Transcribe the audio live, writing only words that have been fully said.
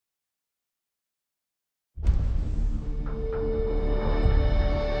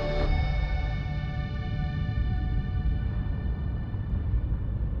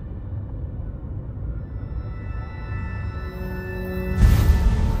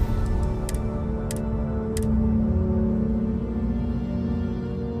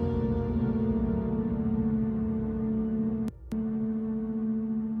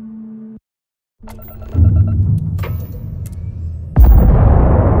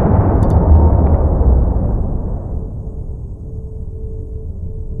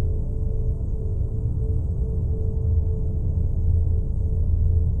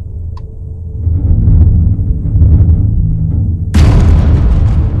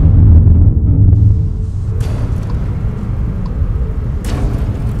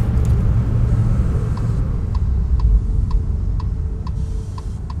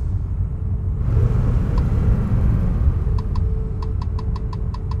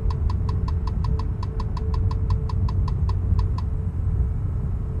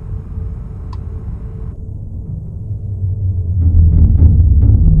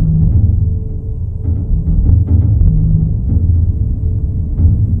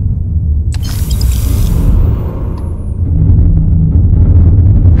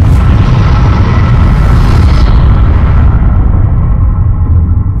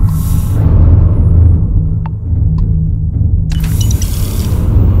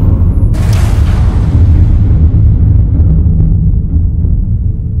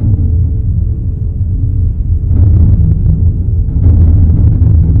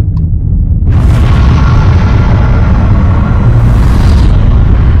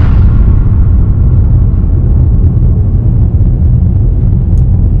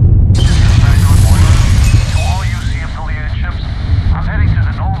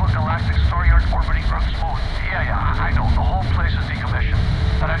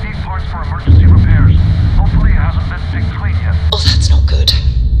I need parts for emergency repairs. Hopefully it hasn't been picked clean yet. Oh, that's not good.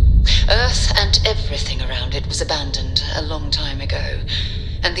 Earth and everything around it was abandoned a long time ago,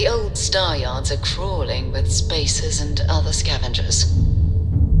 and the old star yards are crawling with spacers and other scavengers.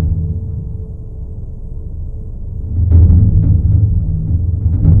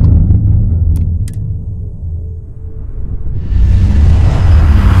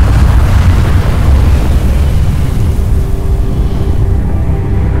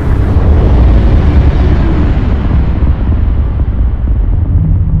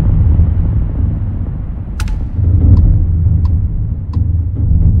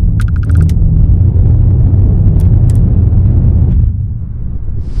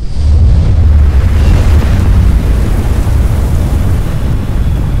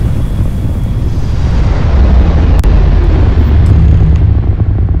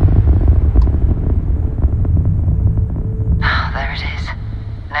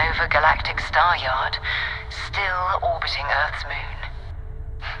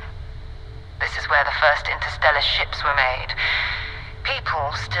 Ships were made.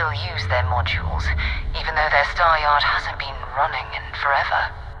 People still use their modules, even though their star yard hasn't been running in forever.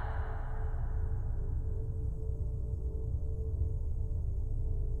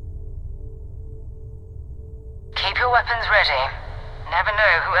 Keep your weapons ready. Never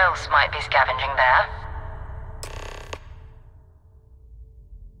know who else might be scavenging there.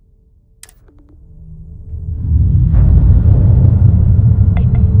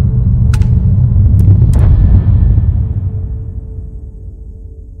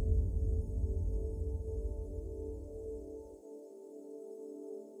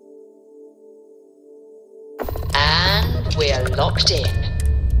 We're locked in.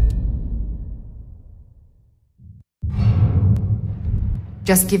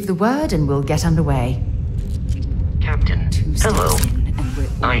 Just give the word and we'll get underway. Captain, hello.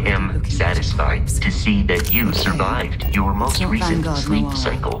 I am satisfied to see that you survived your most recent sleep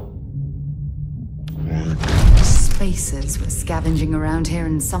cycle. Spacers were scavenging around here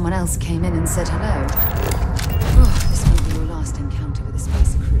and someone else came in and said hello. Oh, this won't be your last encounter with a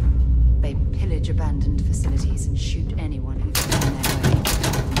space crew. They pillage abandoned facilities and shoot anyone who gets in their way.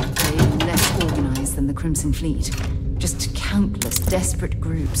 They're even less organized than the Crimson Fleet. Just countless desperate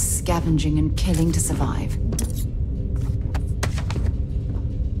groups scavenging and killing to survive.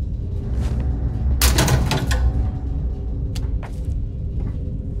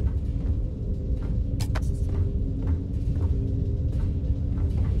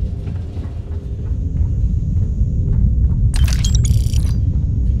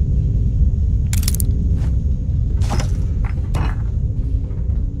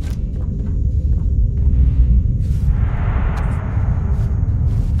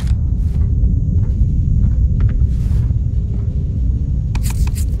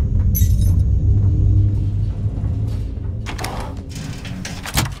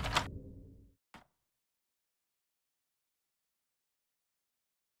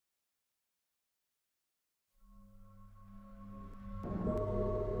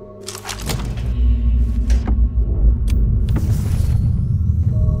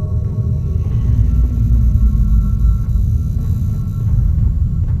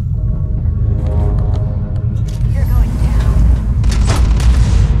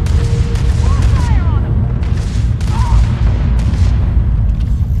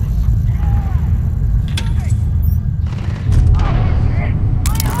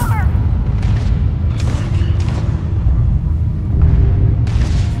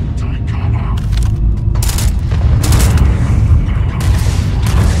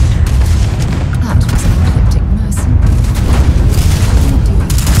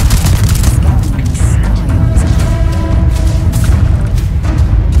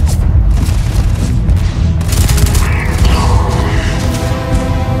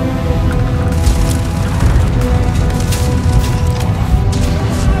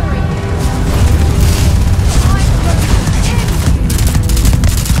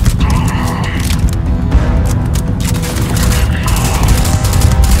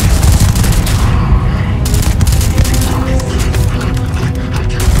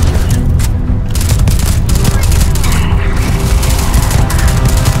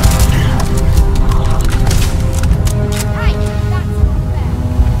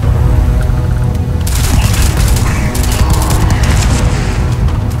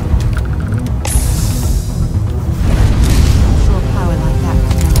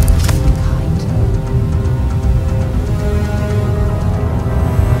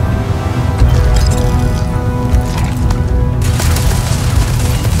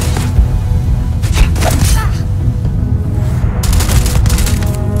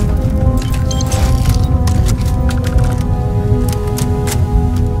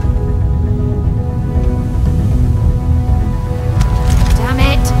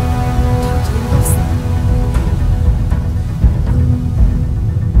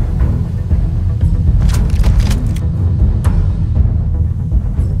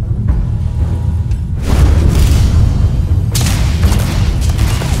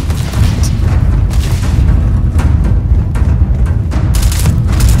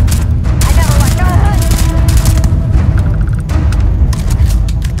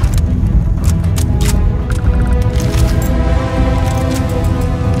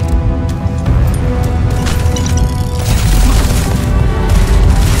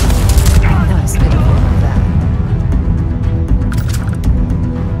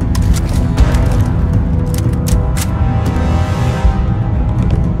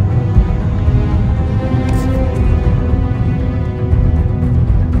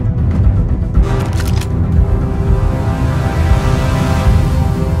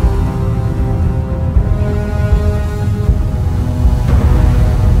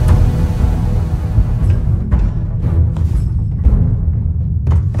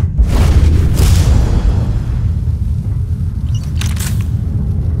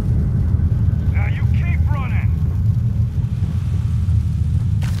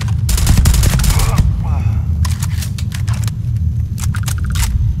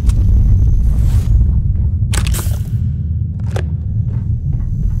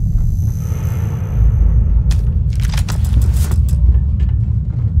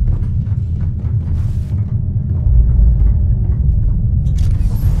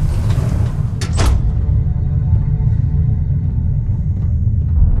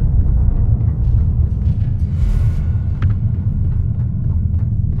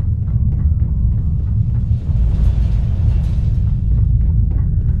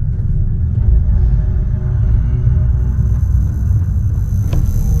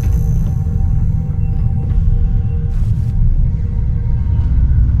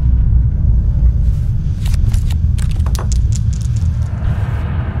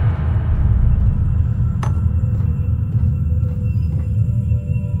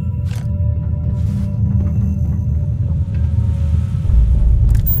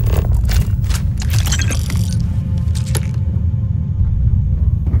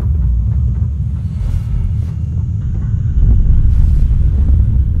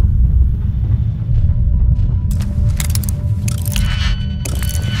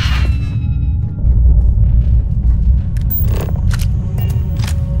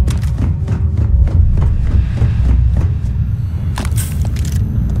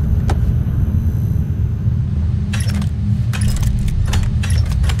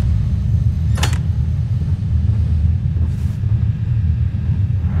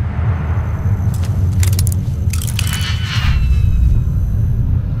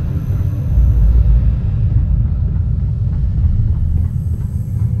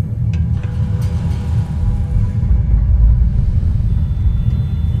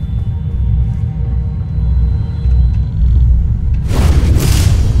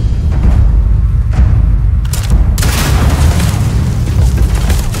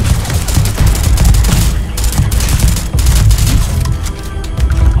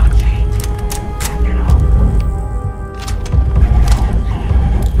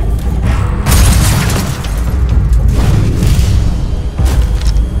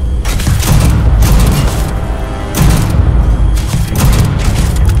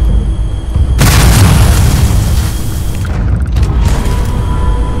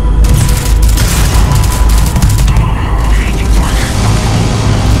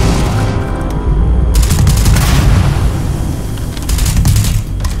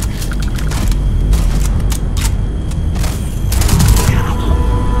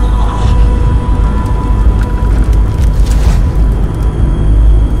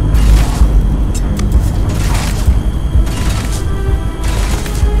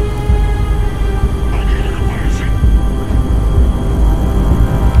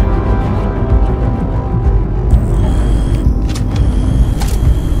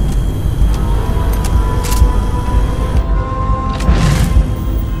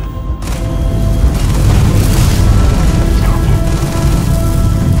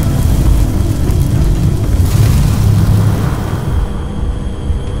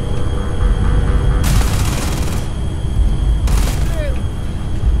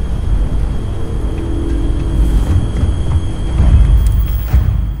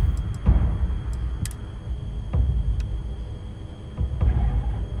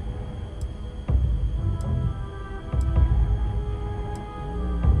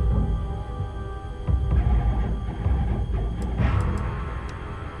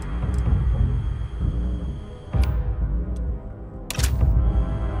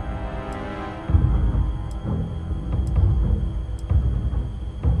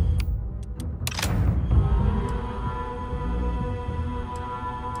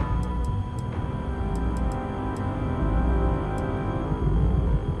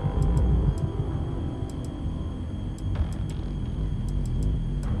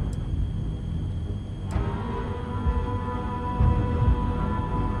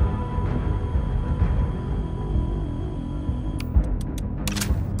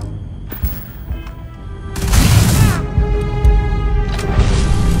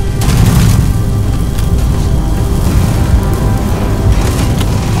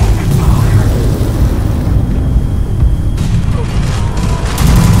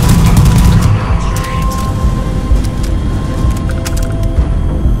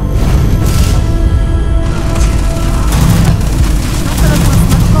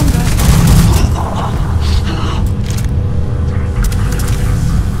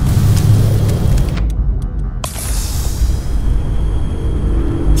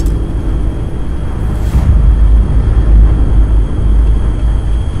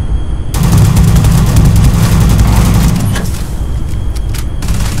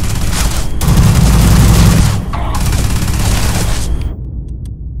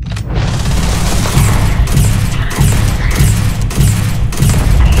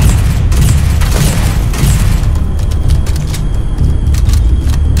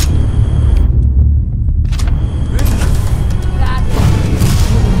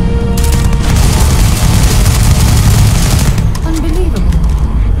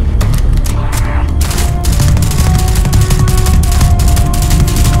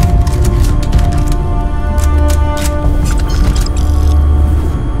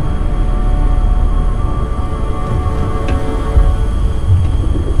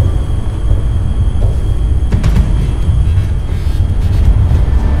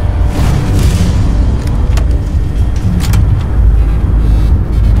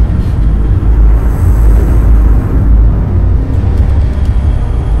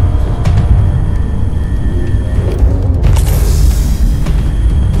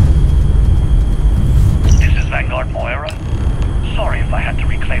 had to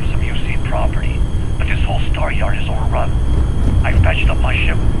reclaim some UC property, but this whole star yard is overrun. I've patched up my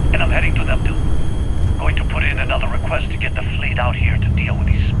ship, and I'm heading to them too. Going to put in another request to get the fleet out here to deal with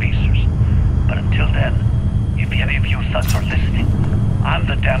these spacers. But until then, if any of you thugs are listening, I'm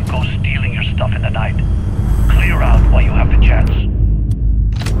the damn ghost stealing your stuff in the night. Clear out while you have the chance.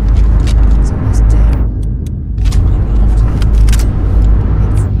 It's almost dead.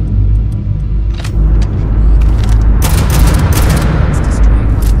 It's destroying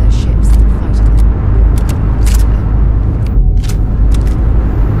one of their ships and fighting them.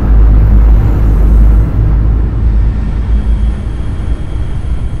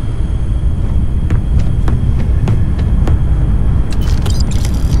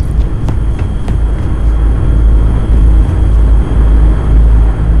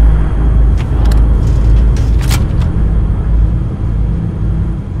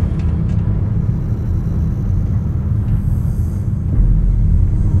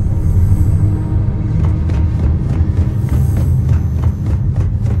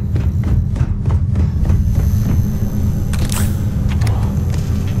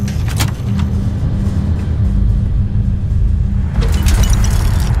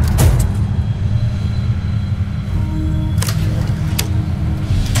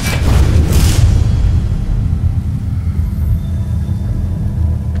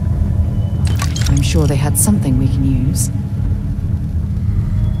 Sure they had something we can use.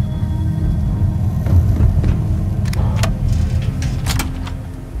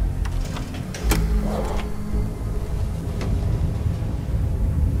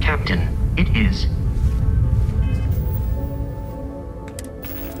 Captain, it is.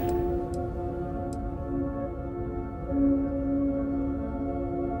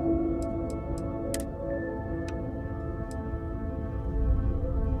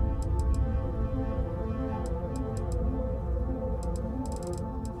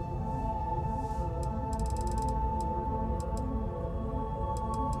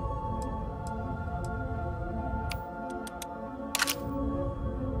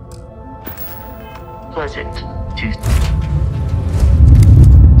 Pleasant to...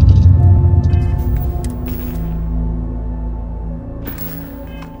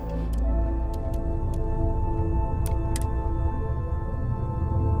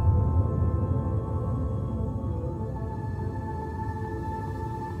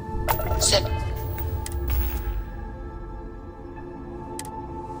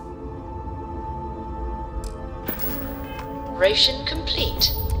 Separation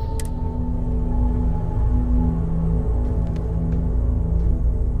complete.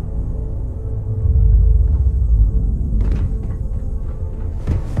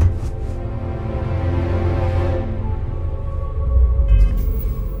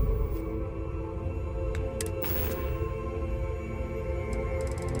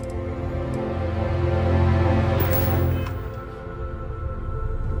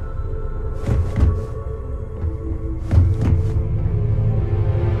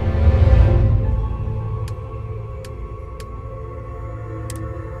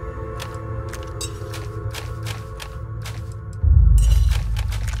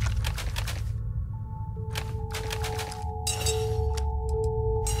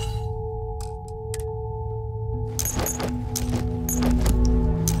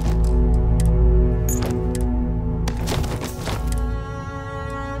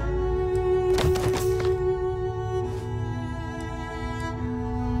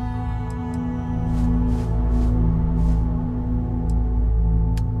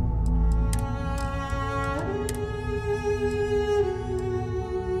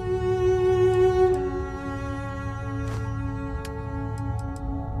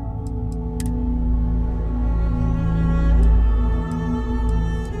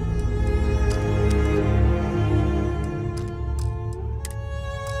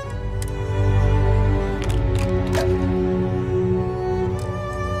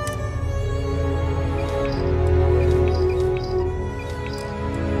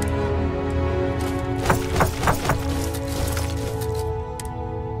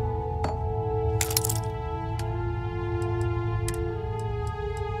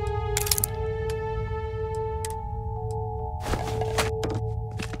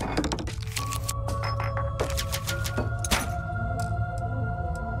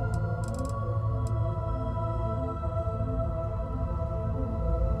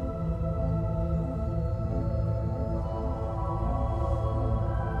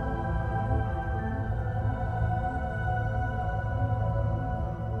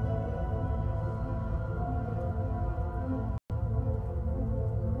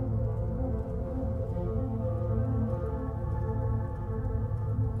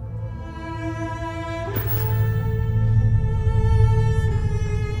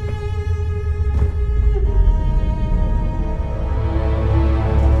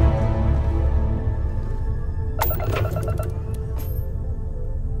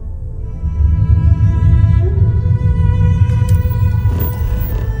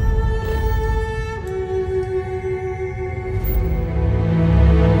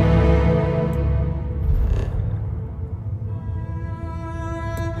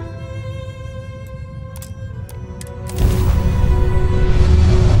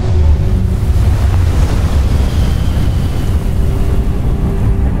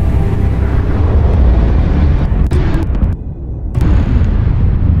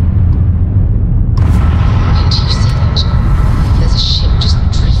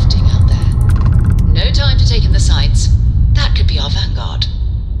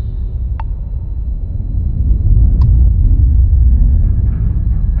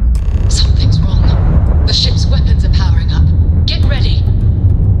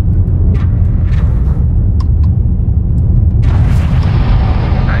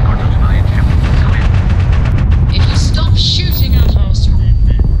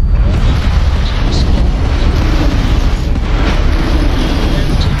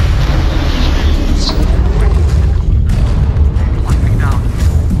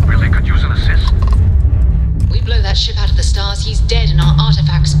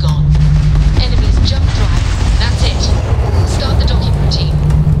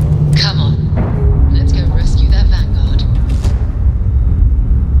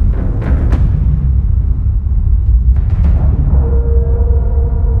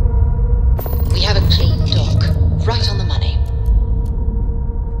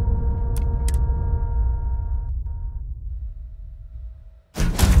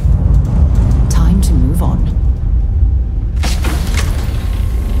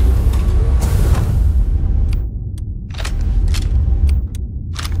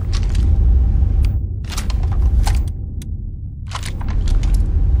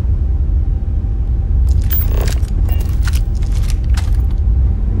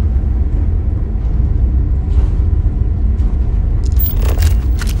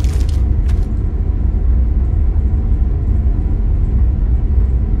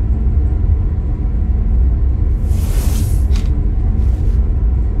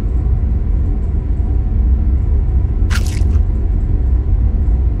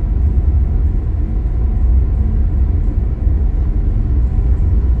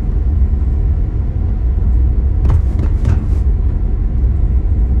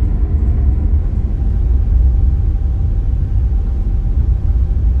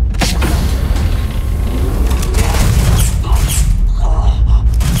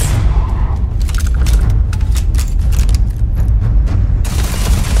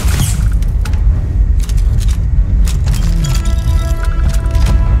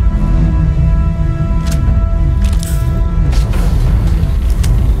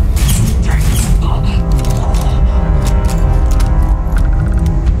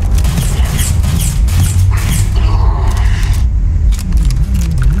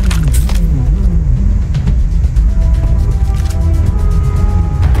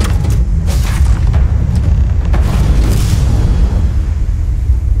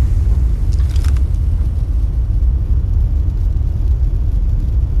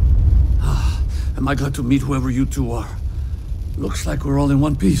 Am I glad to meet whoever you two are. Looks like we're all in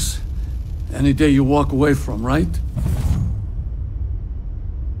one piece. Any day you walk away from, right?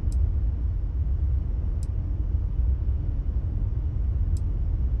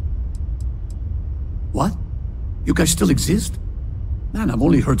 What? You guys still exist? Man, I've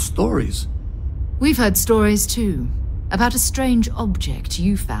only heard stories. We've heard stories too, about a strange object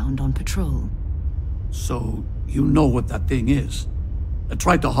you found on patrol. So, you know what that thing is? I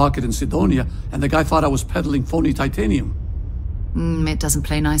tried to hawk it in Sidonia, and the guy thought I was peddling phony titanium. It doesn't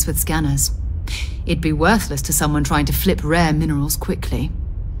play nice with scanners. It'd be worthless to someone trying to flip rare minerals quickly.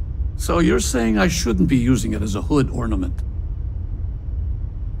 So you're saying I shouldn't be using it as a hood ornament?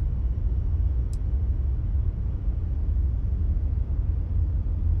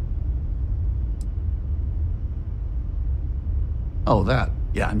 Oh, that.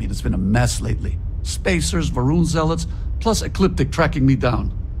 Yeah, I mean, it's been a mess lately. Spacers, Varun zealots, plus Ecliptic tracking me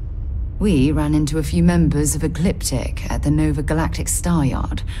down. We ran into a few members of Ecliptic at the Nova Galactic Star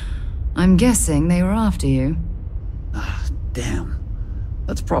Yard. I'm guessing they were after you. Ah, damn.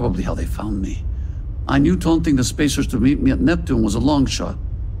 That's probably how they found me. I knew taunting the Spacers to meet me at Neptune was a long shot.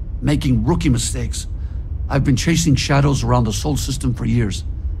 Making rookie mistakes. I've been chasing shadows around the Sol system for years.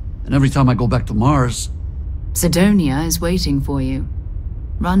 And every time I go back to Mars... Sidonia is waiting for you.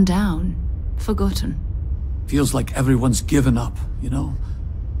 Run down. Forgotten. Feels like everyone's given up, you know?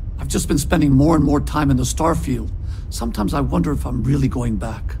 I've just been spending more and more time in the Starfield. Sometimes I wonder if I'm really going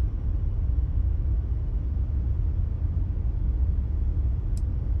back.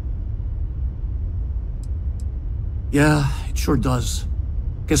 Yeah, it sure does.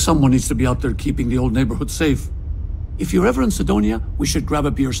 Guess someone needs to be out there keeping the old neighborhood safe. If you're ever in Sidonia, we should grab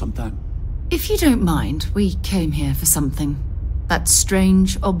a beer sometime. If you don't mind, we came here for something. That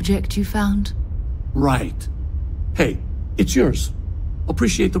strange object you found? Right. Hey, it's yours.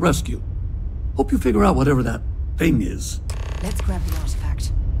 Appreciate the rescue. Hope you figure out whatever that thing is. Let's grab the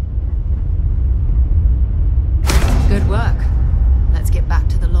artifact. Good work. Let's get back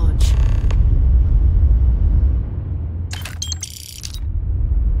to the lodge.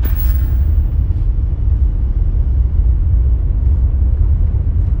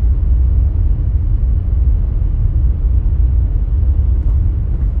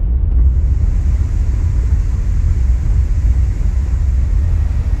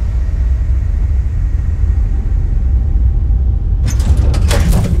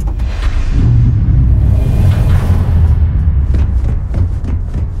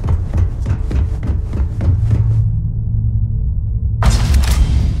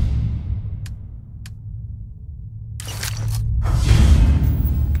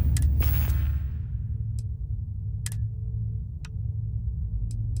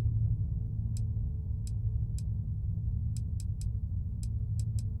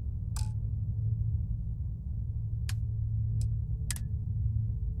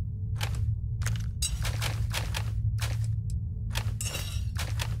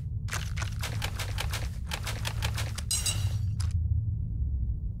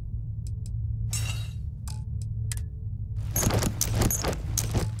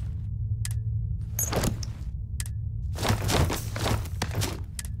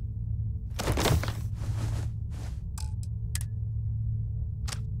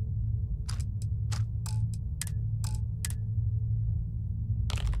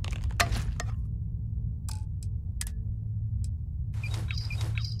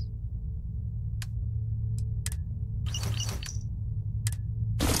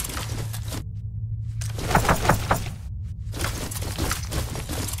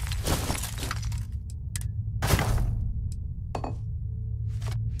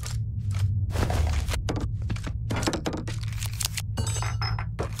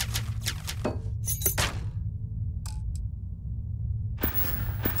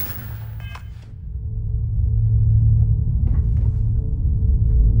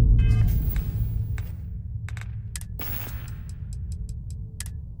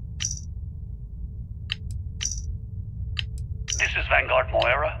 Vanguard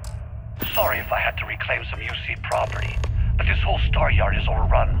Moira. Sorry if I had to reclaim some UC property, but this whole star yard is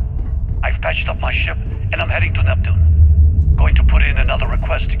overrun. I've patched up my ship, and I'm heading to Neptune. Going to put in another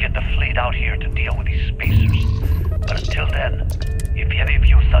request to get the fleet out here to deal with these spacers. But until then, if any of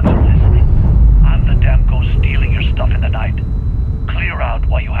you thugs are listening, I'm the damn ghost stealing your stuff in the night. Clear out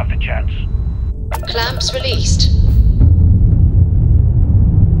while you have the chance. Clamps released.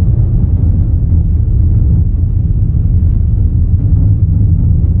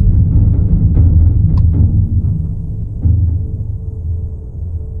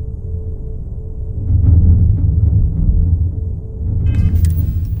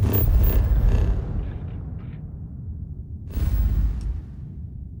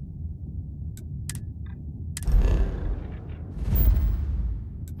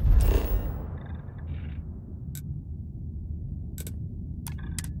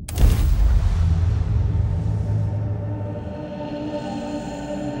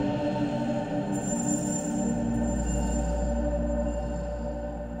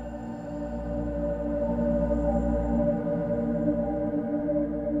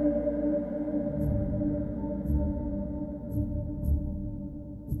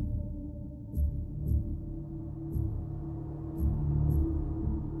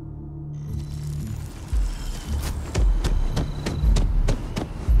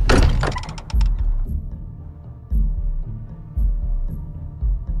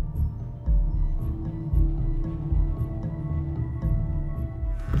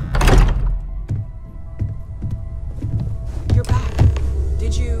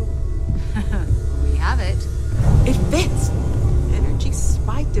 It fits. Energy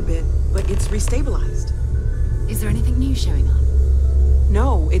spiked a bit, but it's restabilized. Is there anything new showing up?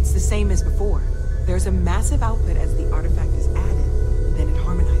 No, it's the same as before. There's a massive output as the artifact is added, then it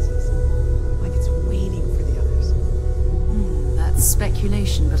harmonizes. Like it's waiting for the others. That's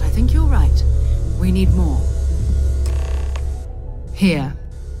speculation, but I think you're right. We need more. Here.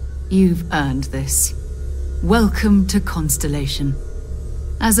 You've earned this. Welcome to Constellation.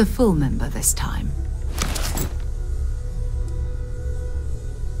 As a full member this time.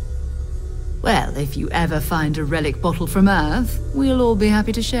 Well, if you ever find a relic bottle from Earth, we'll all be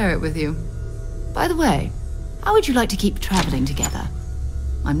happy to share it with you. By the way, how would you like to keep traveling together?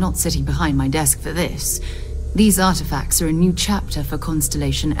 I'm not sitting behind my desk for this. These artifacts are a new chapter for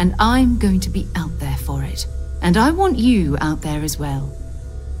Constellation, and I'm going to be out there for it. And I want you out there as well.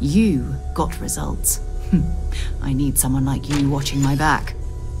 You got results. I need someone like you watching my back.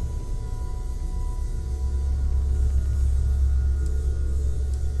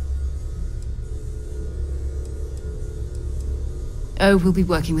 Oh, we'll be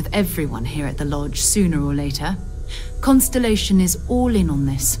working with everyone here at the Lodge sooner or later. Constellation is all in on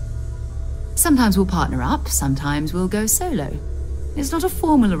this. Sometimes we'll partner up, sometimes we'll go solo. It's not a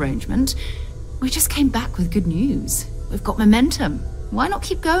formal arrangement. We just came back with good news. We've got momentum. Why not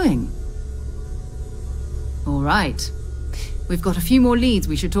keep going? All right. We've got a few more leads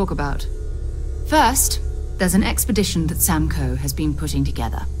we should talk about. First, there's an expedition that Samco has been putting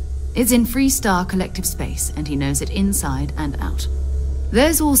together. It's in Freestar Collective Space, and he knows it inside and out.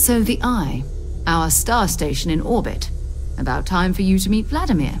 There's also the Eye, our star station in orbit. About time for you to meet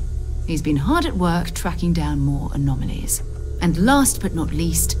Vladimir. He's been hard at work tracking down more anomalies. And last but not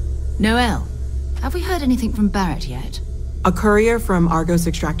least, Noel. Have we heard anything from Barrett yet? A courier from Argos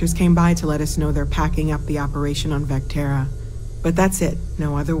Extractors came by to let us know they're packing up the operation on Vectera. But that's it,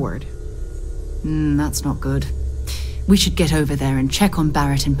 no other word. That's not good. We should get over there and check on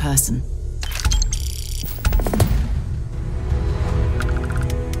Barrett in person.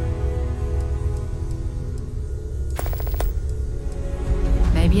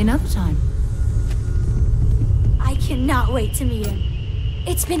 Maybe another time. I cannot wait to meet him.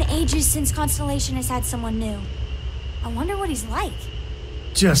 It's been ages since Constellation has had someone new. I wonder what he's like.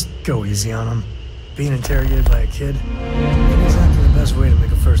 Just go easy on him. Being interrogated by a kid ain't exactly the best way to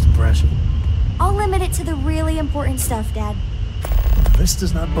make a first impression. I'll limit it to the really important stuff, Dad. This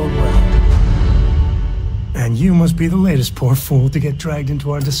does not bode well. And you must be the latest poor fool to get dragged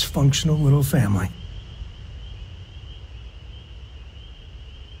into our dysfunctional little family.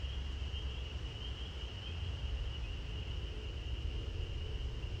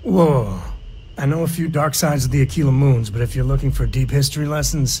 Whoa. I know a few dark sides of the Aquila Moons, but if you're looking for deep history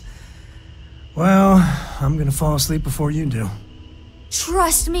lessons, well, I'm gonna fall asleep before you do.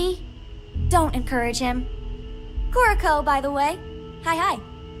 Trust me. Don't encourage him. Kuriko, by the way. Hi.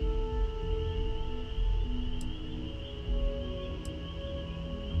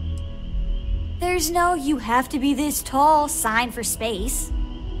 There's no "you have to be this tall" sign for space.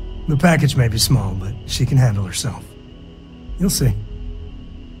 The package may be small, but she can handle herself. You'll see.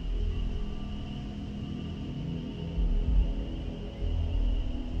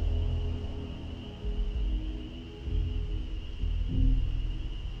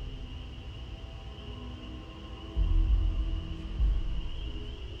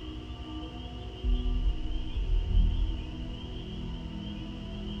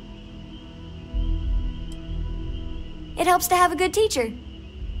 It helps to have a good teacher.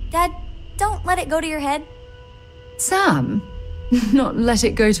 Dad, don't let it go to your head. Sam? Not let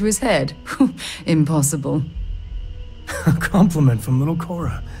it go to his head? Impossible. A compliment from little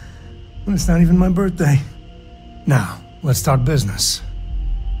Cora. It's not even my birthday. Now, let's talk business.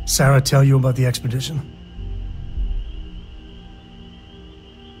 Sarah tell you about the expedition?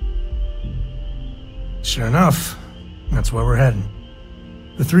 Sure enough, that's where we're heading.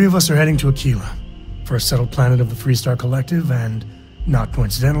 The three of us are heading to Aquila, first settled planet of the Freestar Collective and, not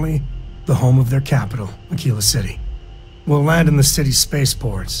coincidentally, the home of their capital, Aquila City. We'll land in the city's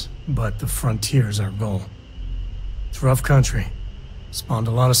spaceports, but the frontier's our goal. It's rough country. Spawned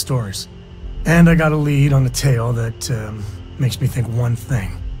a lot of stories. And I got a lead on a tale that makes me think one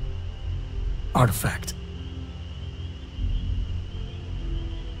thing. Artifact.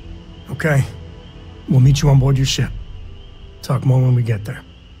 Okay. We'll meet you on board your ship. Talk more when we get there.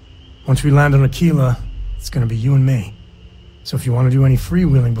 Once we land on Aquila, it's gonna be you and me. So if you want to do any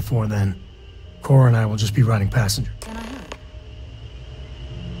freewheeling before then, Cora and I will just be riding passenger.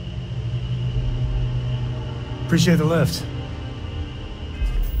 Appreciate the lift.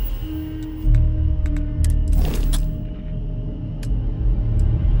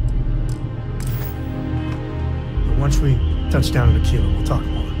 Touchdown at Aquila, we'll talk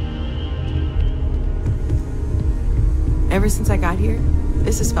more. Ever since I got here,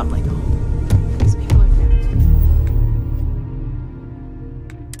 this has felt like home. These people are family.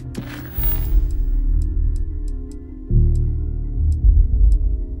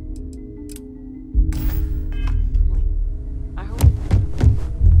 I hope.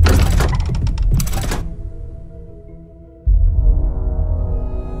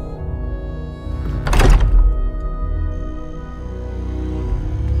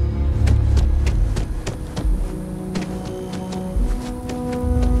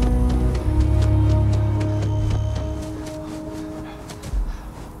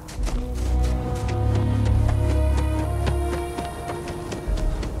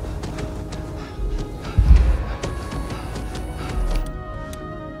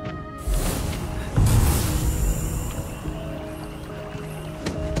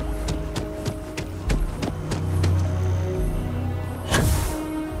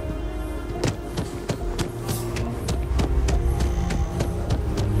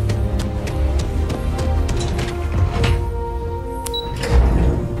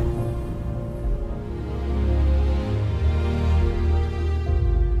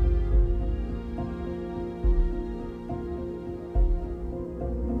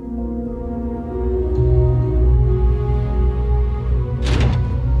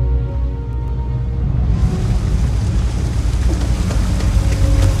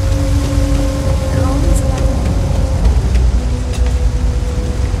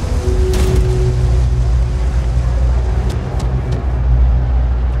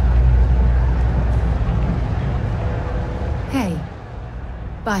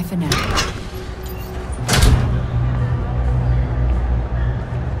 Bye for now.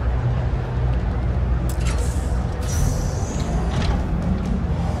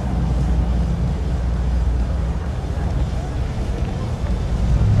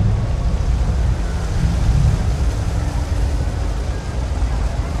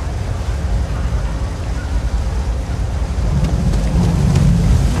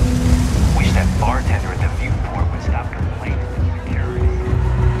 Wish that bartender at the viewport would stop complaining to security.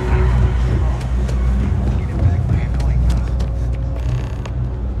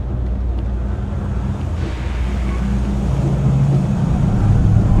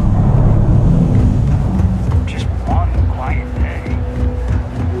 Just one quiet day.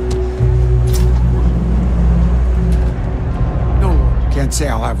 No, can't say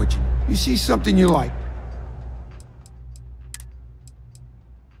I'll have what you see something you like.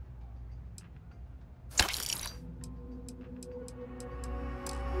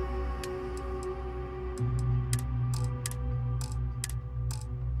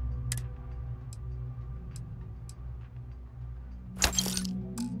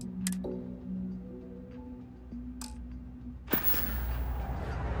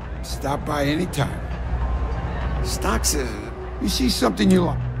 Stop by anytime. Stocks, you see something you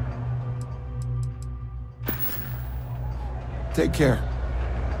like. Take care.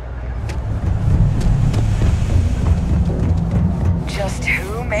 Just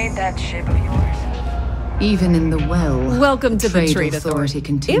who made that ship of yours? Even in the well. Welcome to the trade Trade authority Authority.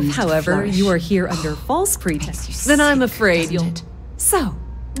 continues If, however, to flourish. you are here under false pretense, then I'm afraid doesn't you'll... it? So,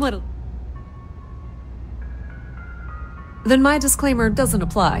 what... Then my disclaimer doesn't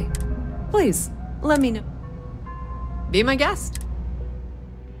apply. Please, let me know. Be my guest.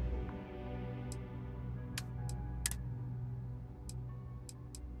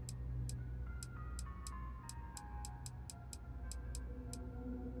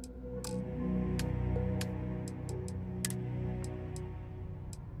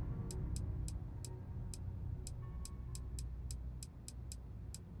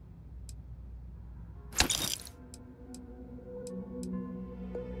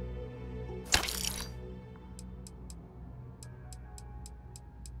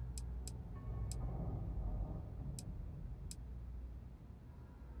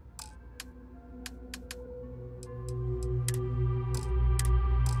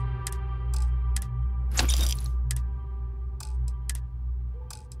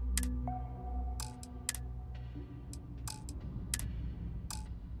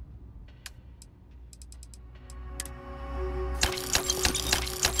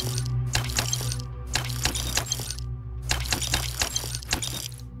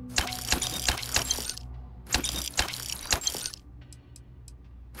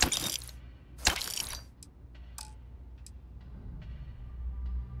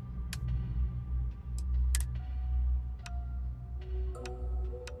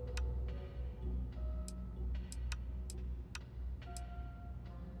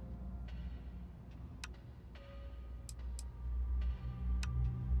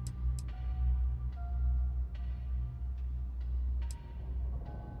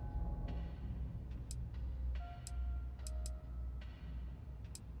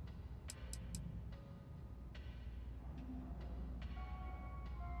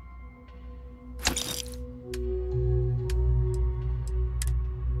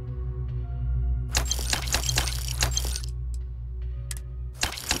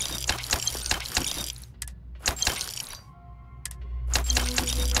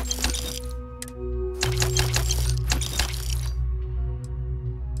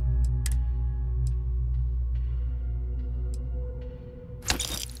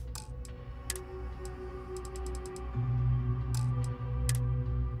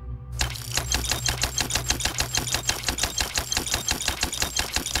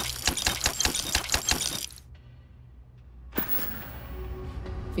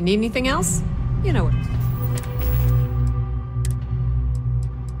 you need anything else, you know it.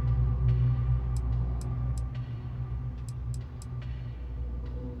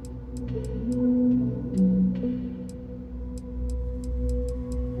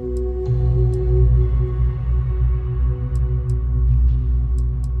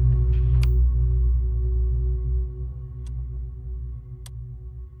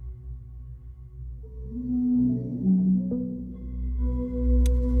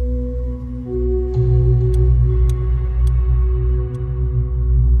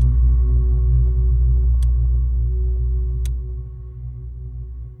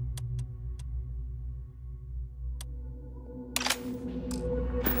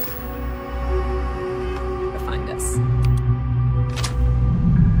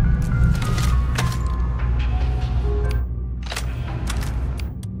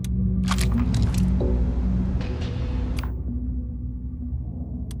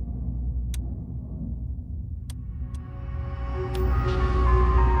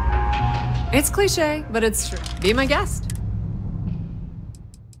 It's cliche, but it's true. Be my guest.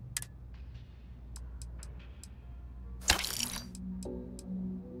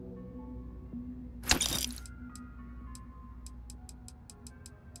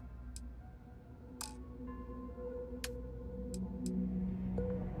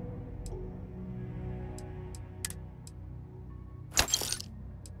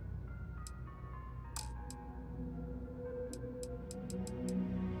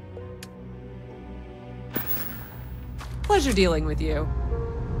 Pleasure dealing with you.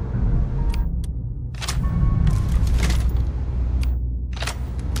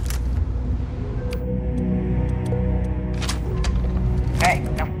 Hey,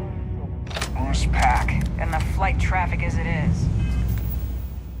 no. Loose pack. Enough flight traffic as it is.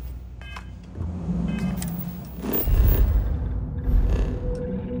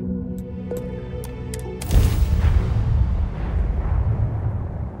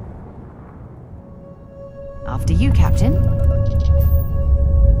 After you, Captain.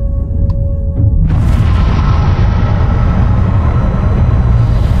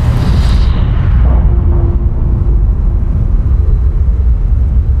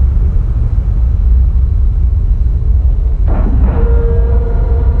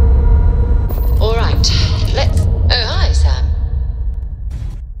 All right, let's... Oh, hi, Sam.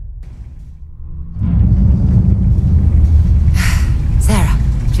 Sarah,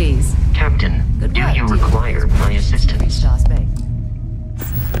 please. Captain, do you require my assistance?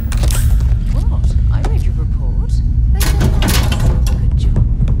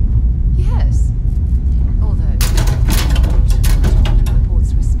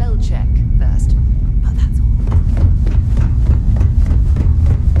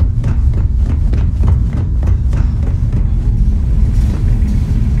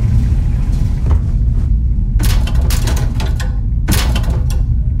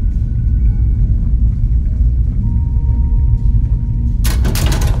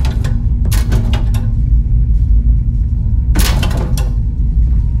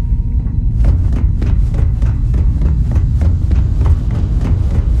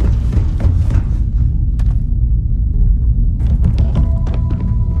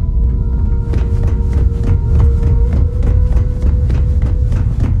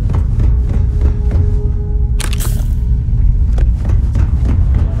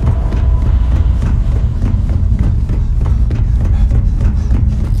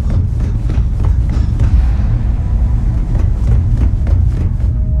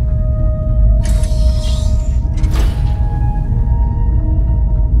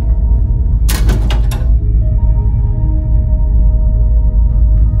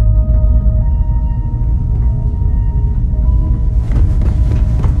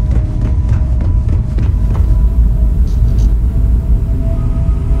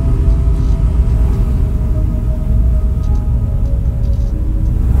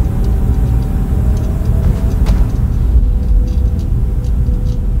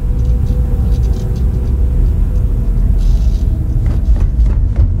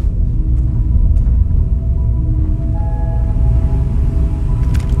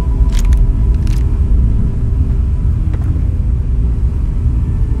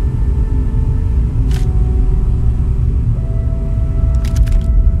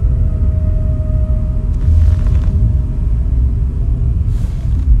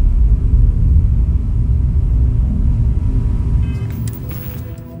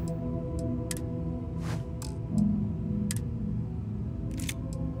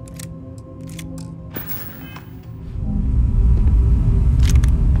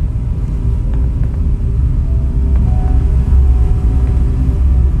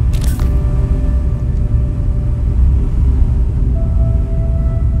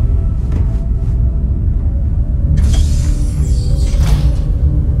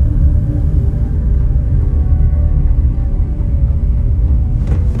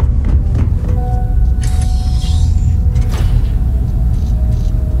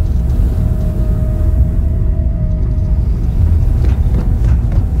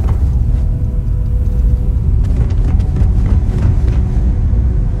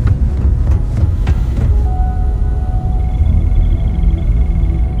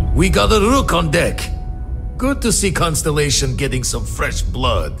 We got a rook on deck. Good to see Constellation getting some fresh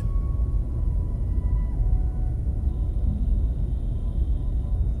blood.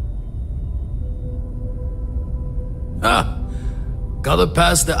 Gotta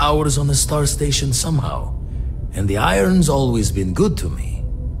pass the hours on the star station somehow. And the iron's always been good to me.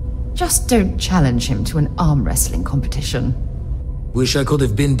 Just don't challenge him to an arm wrestling competition. Wish I could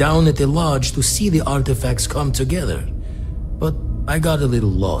have been down at the lodge to see the artifacts come together. But I got a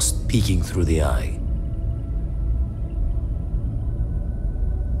little lost peeking through the eye.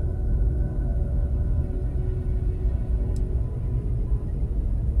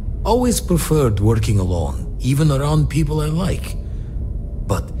 Always preferred working alone, even around people I like.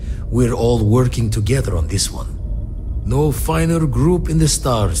 But we're all working together on this one. No finer group in the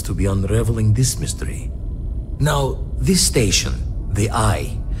stars to be unraveling this mystery. Now, this station, the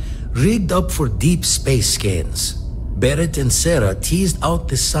Eye, rigged up for deep space scans. Barrett and Sarah teased out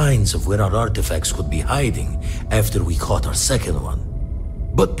the signs of where our artifacts could be hiding after we caught our second one.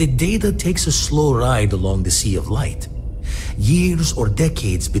 But the data takes a slow ride along the sea of light. Years or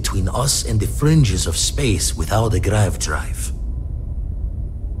decades between us and the fringes of space without a grav drive.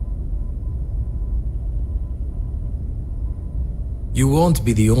 You won't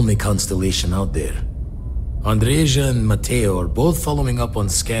be the only constellation out there. Andreja and Matteo are both following up on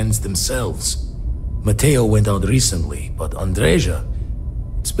scans themselves. Matteo went out recently, but Andreja,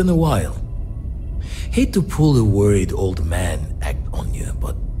 it's been a while. Hate to pull a worried old man act on you,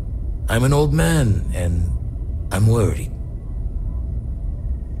 but I'm an old man and I'm worried.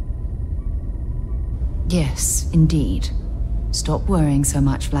 Yes, indeed. Stop worrying so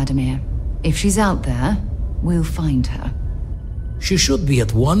much, Vladimir. If she's out there, we'll find her. She should be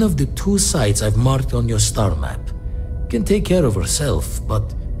at one of the 2 sites I've marked on your star map. Can take care of herself,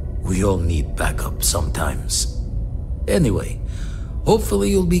 but we all need backup sometimes. Anyway, hopefully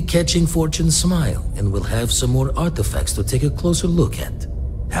you'll be catching Fortune's smile and we'll have some more artifacts to take a closer look at.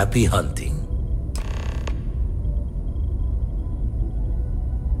 Happy hunting.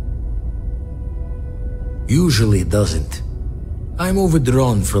 Usually doesn't. I'm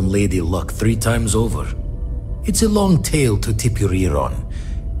overdrawn from Lady Luck 3 times over. It's a long tale to tip your ear on,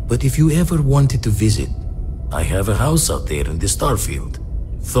 but if you ever wanted to visit, I have a house out there in the Starfield.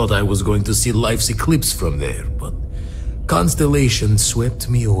 Thought I was going to see life's eclipse from there, but Constellation swept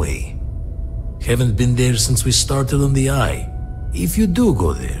me away. Haven't been there since we started on the Eye. If you do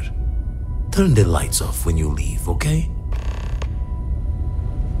go there, turn the lights off when you leave, okay?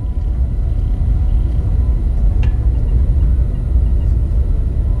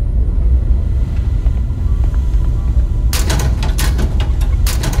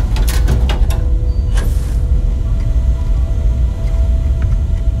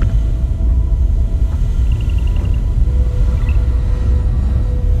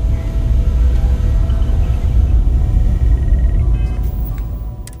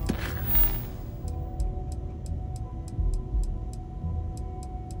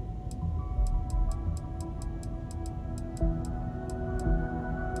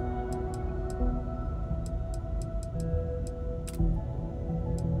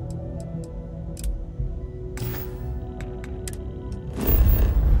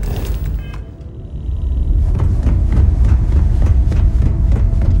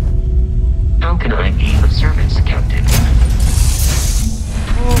 How can I be of service, Captain?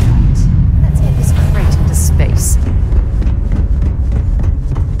 All right, let's get this crate into space.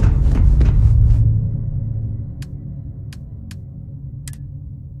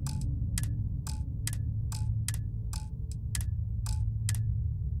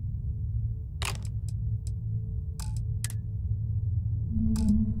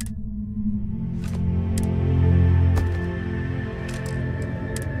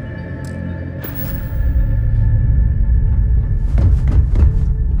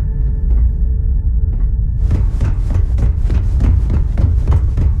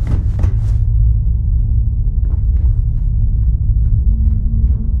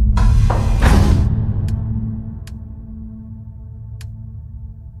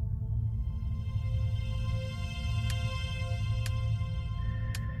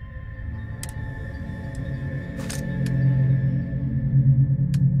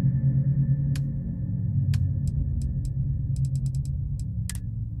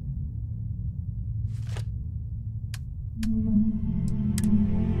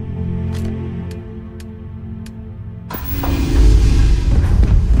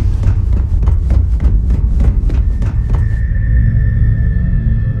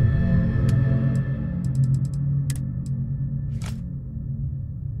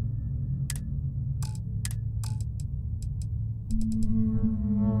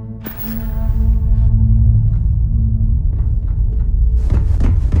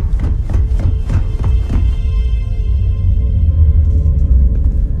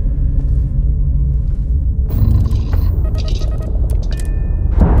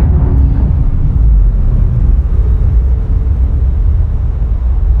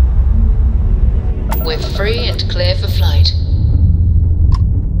 Clear for flight.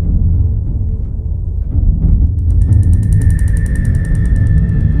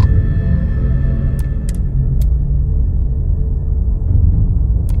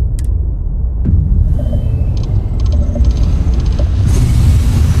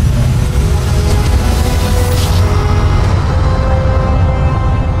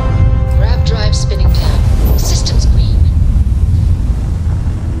 Grav drive spinning down. Systems green.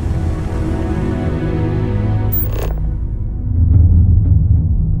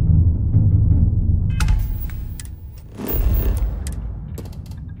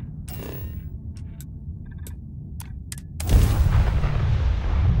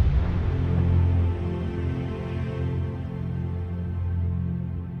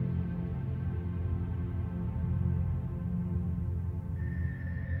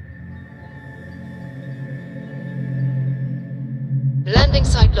 Landing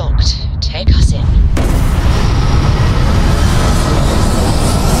site locked. Take us in.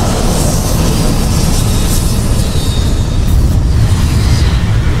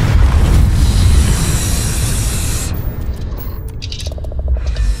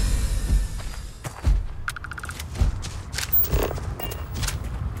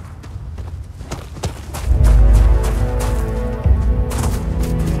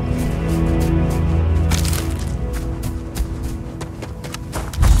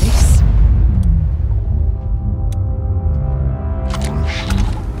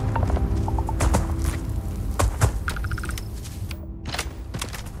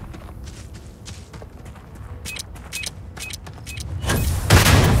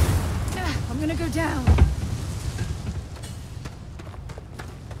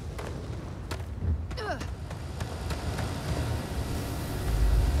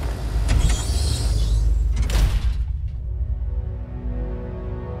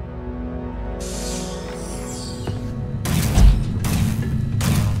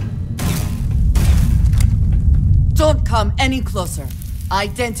 Don't come any closer.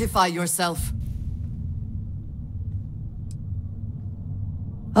 Identify yourself.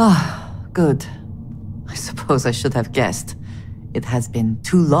 Ah, good. I suppose I should have guessed. It has been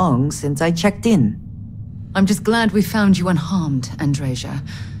too long since I checked in. I'm just glad we found you unharmed, Andreja.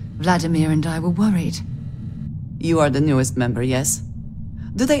 Vladimir and I were worried. You are the newest member, yes?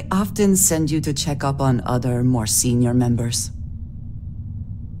 Do they often send you to check up on other, more senior members?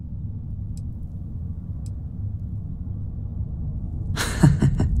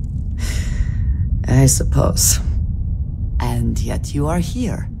 I suppose. And yet you are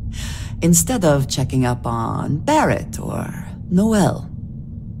here, instead of checking up on Barrett or Noel.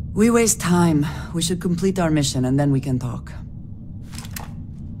 We waste time. We should complete our mission and then we can talk.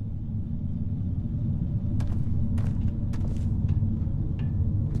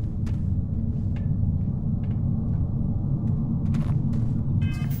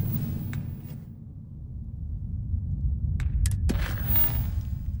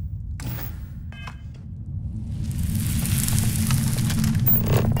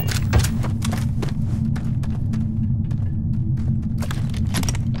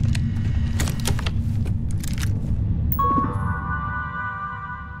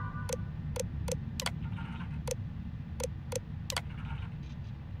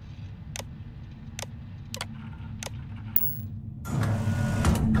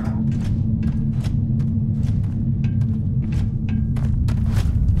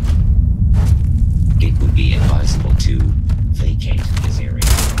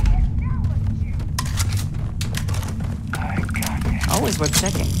 Worth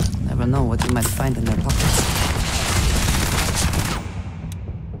checking. Never know what you might find in their pockets.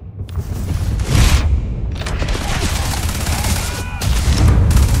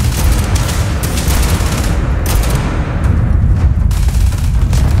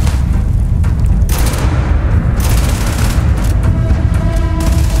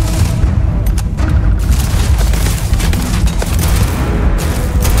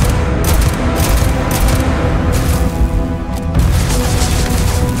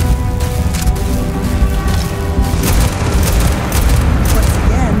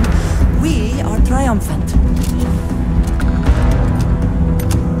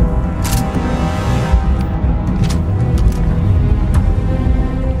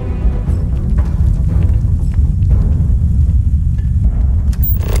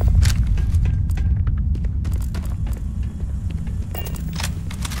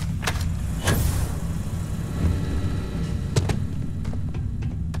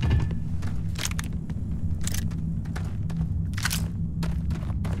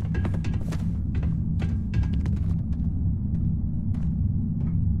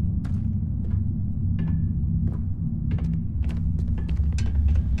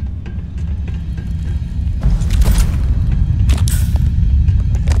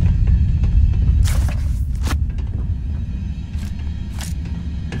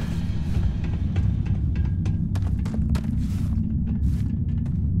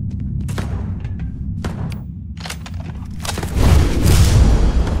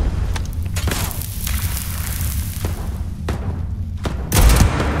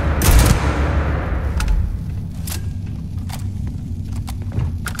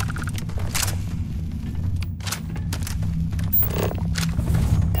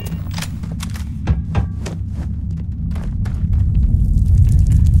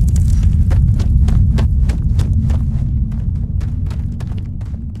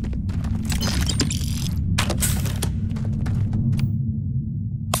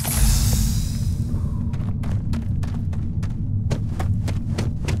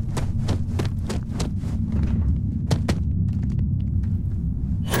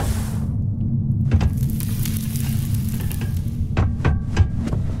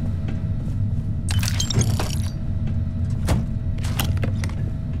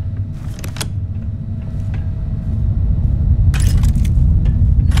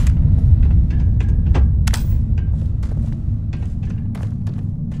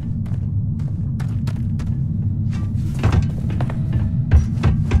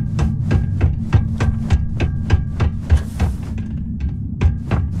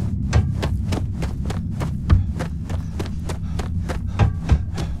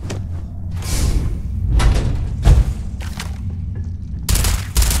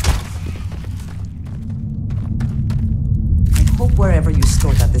 wherever you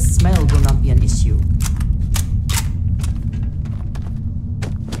store that, the smell will not be an issue.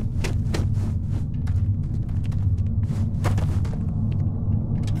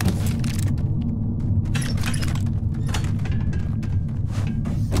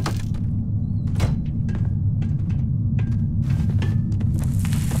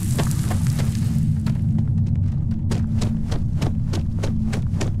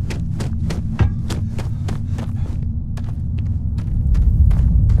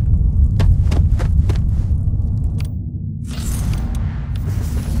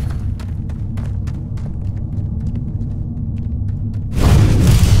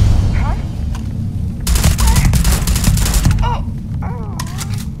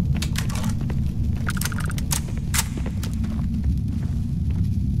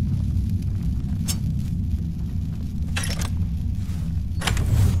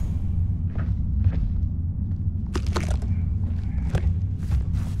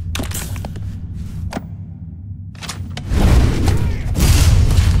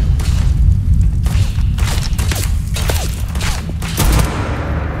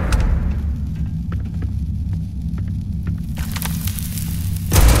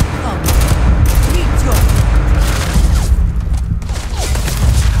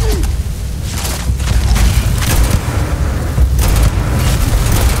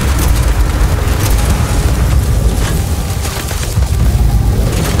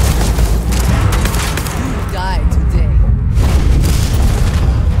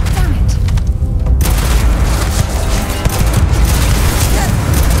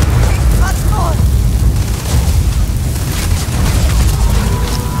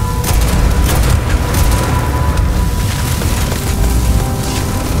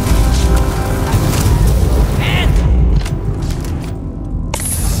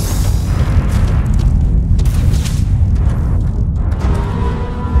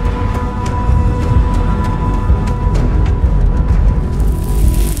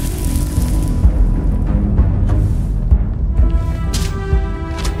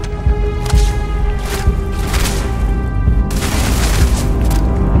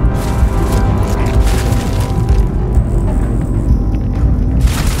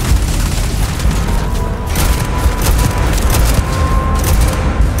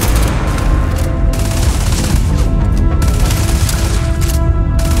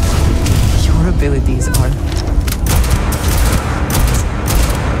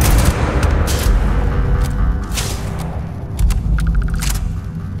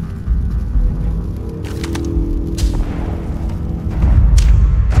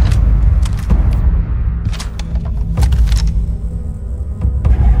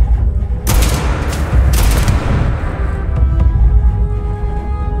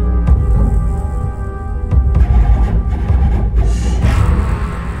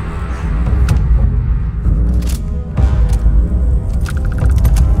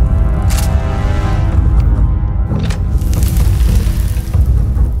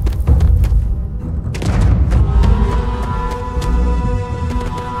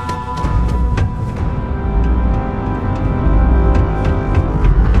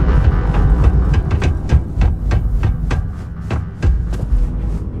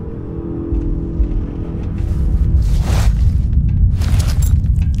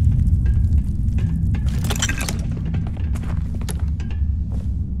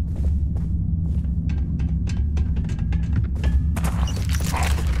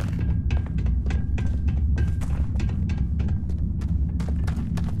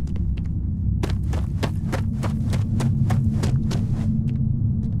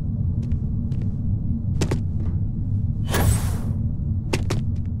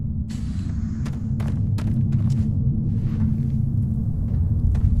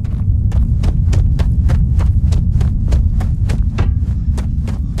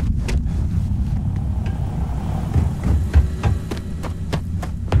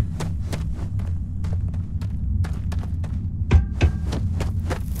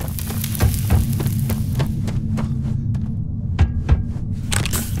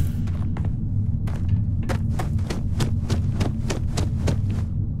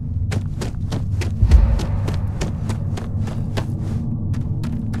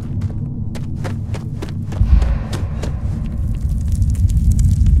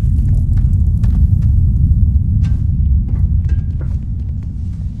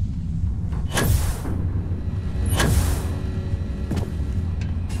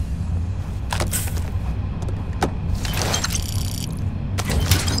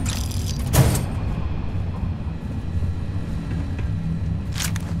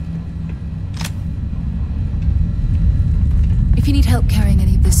 If you need help carrying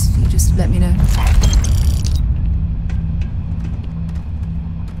any of this, you just let me know.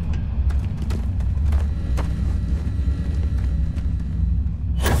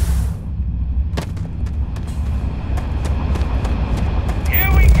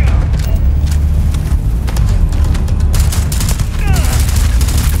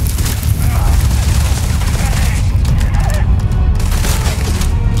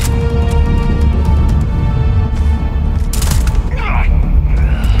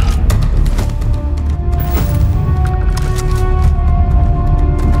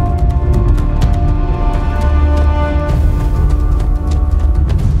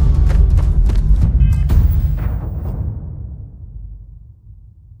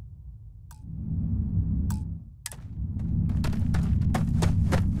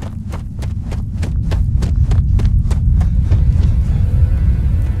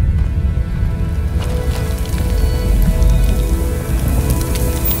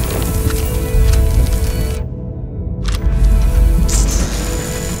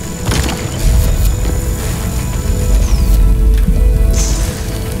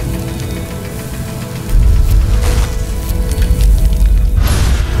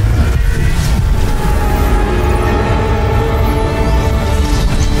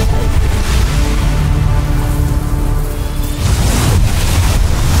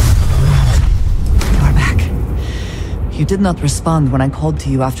 You did not respond when I called to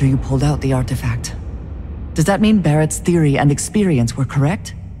you after you pulled out the artifact. Does that mean Barrett's theory and experience were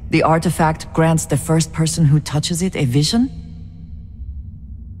correct? The artifact grants the first person who touches it a vision?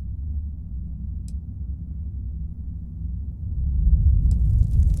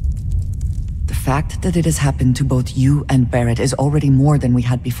 The fact that it has happened to both you and Barrett is already more than we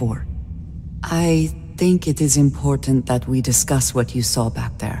had before. I think it is important that we discuss what you saw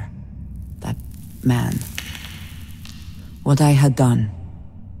back there. That man. What I had done.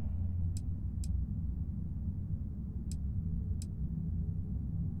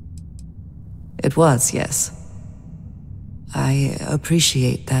 It was, yes. I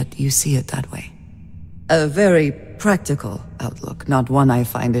appreciate that you see it that way. A very practical outlook, not one I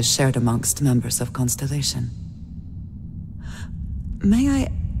find is shared amongst members of Constellation. May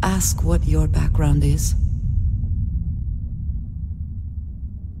I ask what your background is?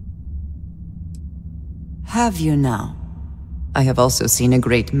 Have you now? I have also seen a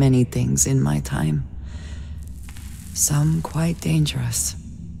great many things in my time. Some quite dangerous.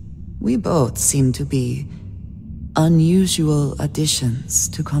 We both seem to be unusual additions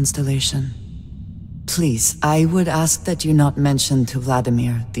to Constellation. Please, I would ask that you not mention to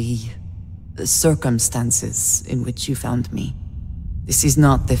Vladimir the circumstances in which you found me. This is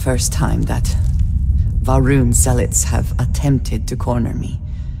not the first time that Va'ruun zealots have attempted to corner me.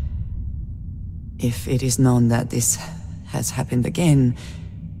 If it is known that this has happened again,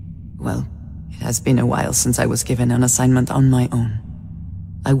 well, it has been a while since I was given an assignment on my own.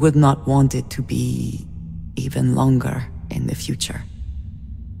 I would not want it to be even longer in the future.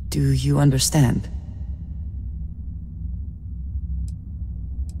 Do you understand?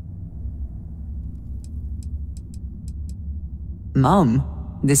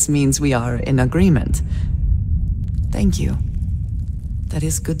 Mom, this means we are in agreement. Thank you. That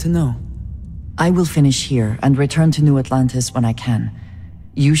is good to know. I will finish here and return to New Atlantis when I can.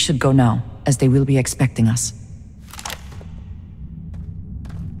 You should go now, as they will be expecting us.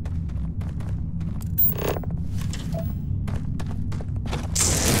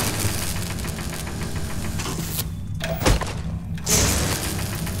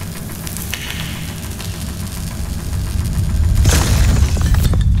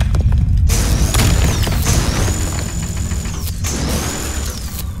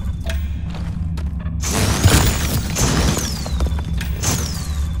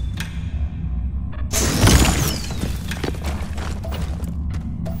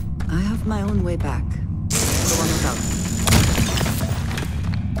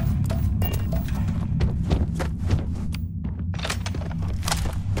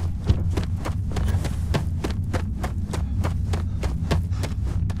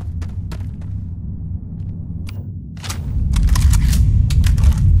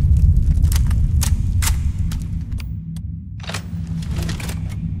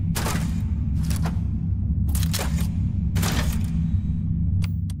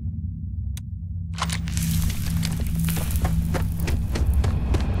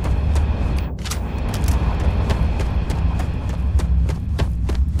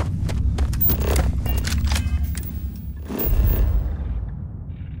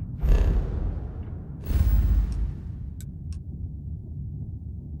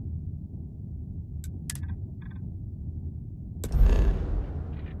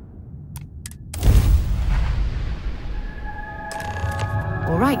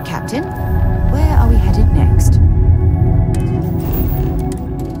 Right, Captain. Where are we headed next?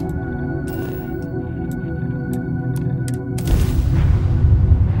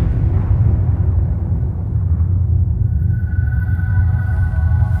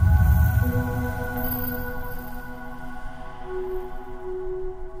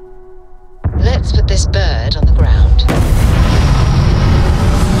 Let's put this bird on the ground.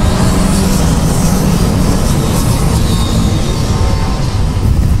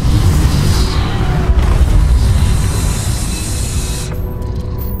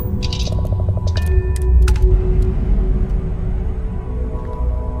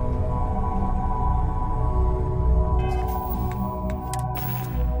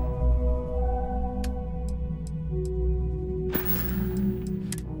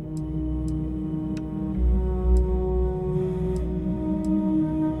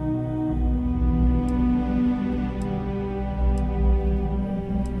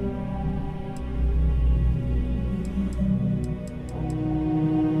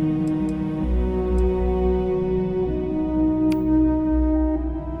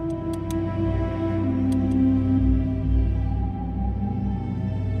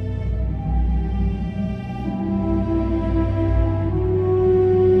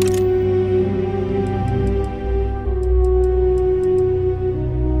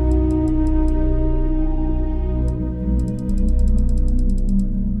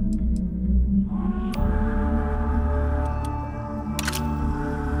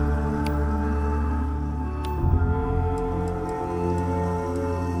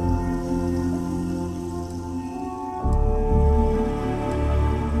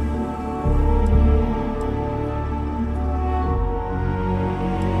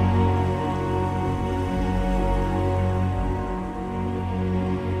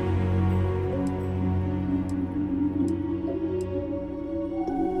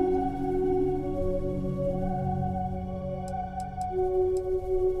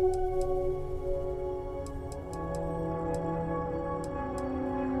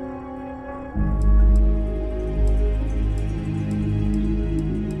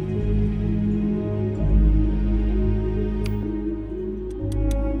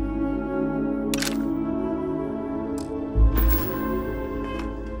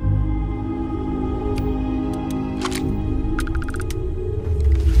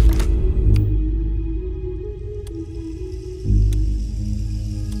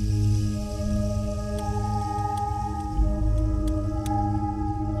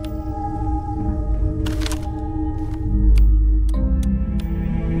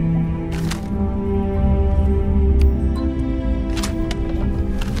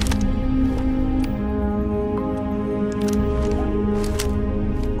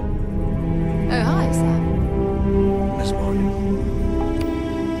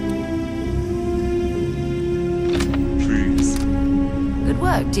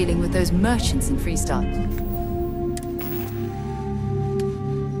 Dealing with those merchants in Freestar.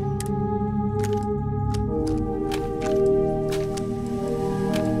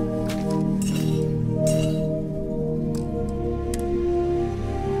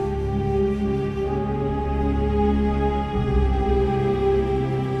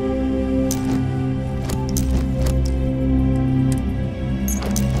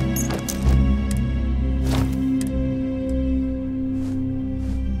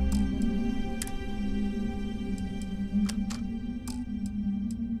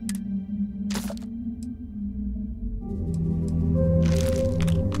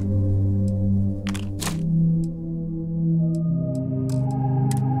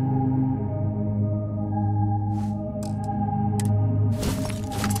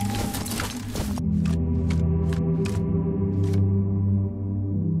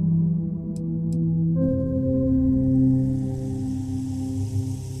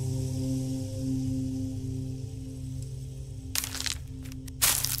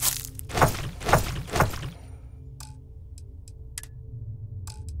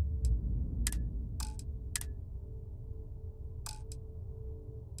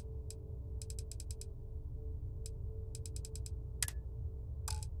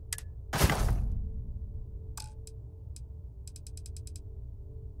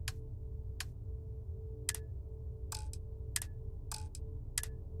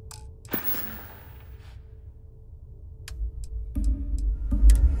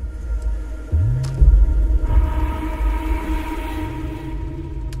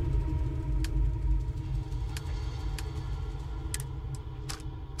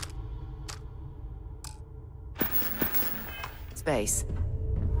 Space.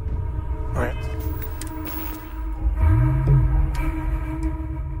 All right.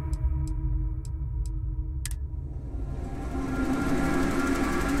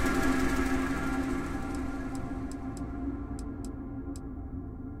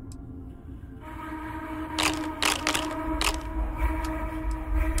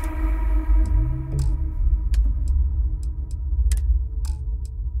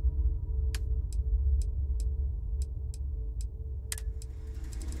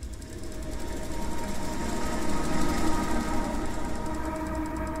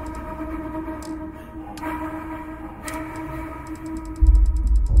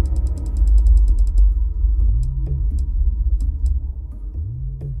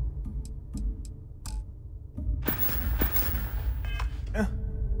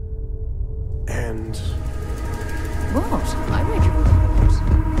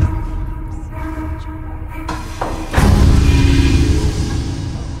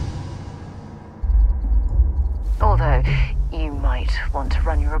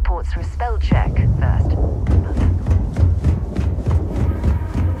 through spell check first.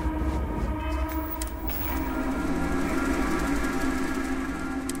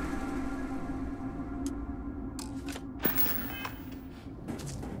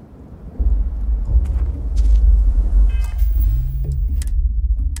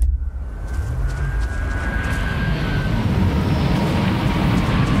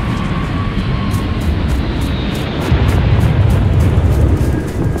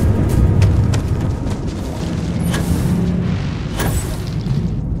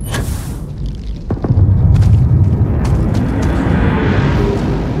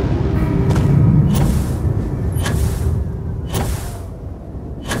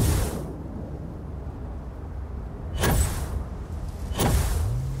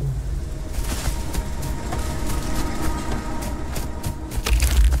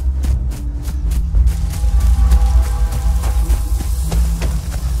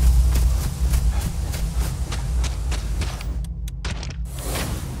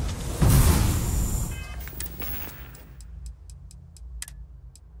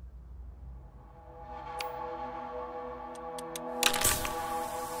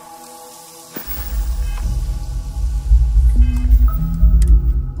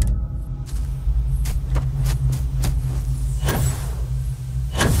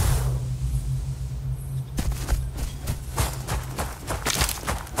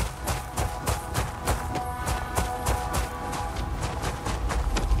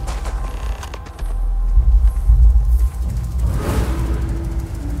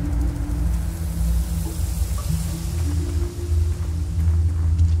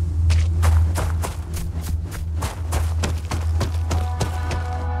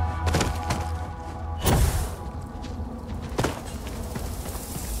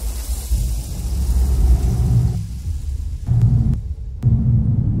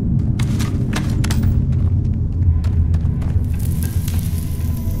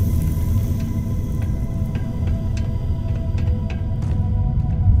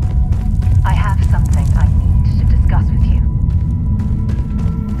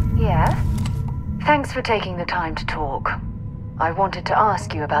 Thanks for taking the time to talk. I wanted to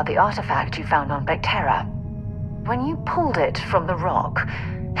ask you about the artifact you found on Vectera. When you pulled it from the rock,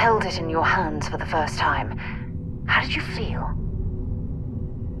 held it in your hands for the first time, how did you feel?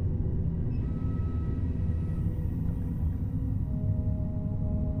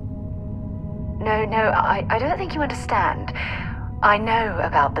 No, I don't think you understand. I know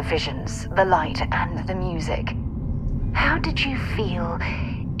about the visions, the light, and the music. How did you feel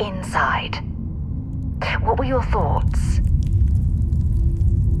inside? What were your thoughts?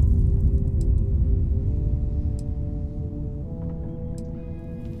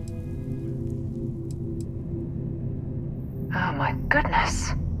 Oh my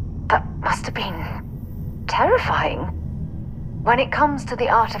goodness. That must have been terrifying. When it comes to the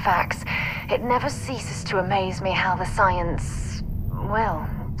artifacts, it never ceases to amaze me how the science, well,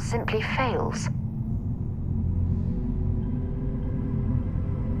 simply fails.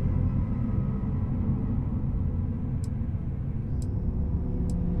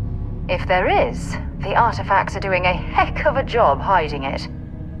 If there is, the artifacts are doing a heck of a job hiding it.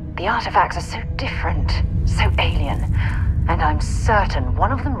 The artifacts are so different, so alien, and I'm certain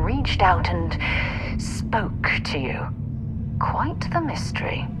one of them reached out and spoke to you. Quite the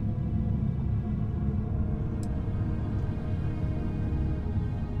mystery.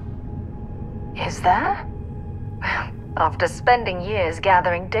 Is there? After spending years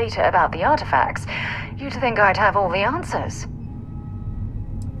gathering data about the artifacts, you'd think I'd have all the answers.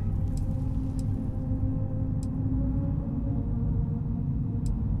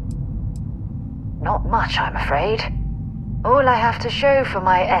 Not much, I'm afraid. All I have to show for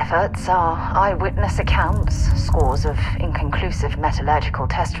my efforts are eyewitness accounts, scores of inconclusive metallurgical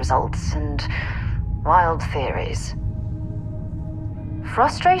test results, and wild theories.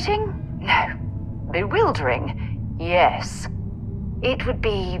 Frustrating? No. Bewildering? Yes. It would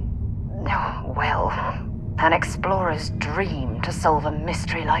be, well, an explorer's dream to solve a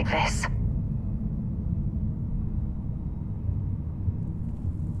mystery like this.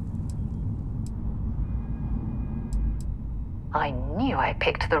 I knew I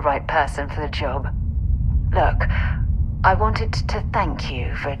picked the right person for the job. Look, I wanted to thank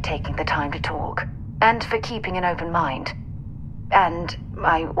you for taking the time to talk, and for keeping an open mind. And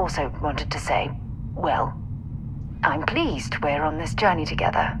I also wanted to say, well, I'm pleased we're on this journey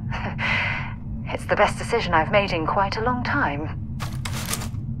together. It's the best decision I've made in quite a long time.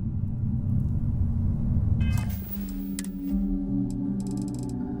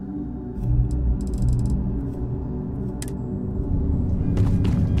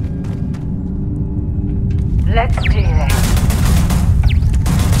 Let's do this.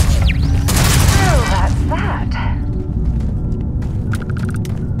 Oh, that's that.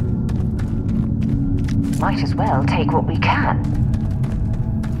 Might as well take what we can.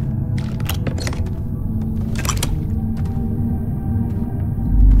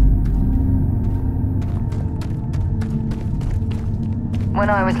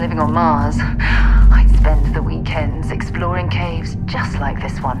 When I was living on Mars, I'd spend the weekends exploring caves just like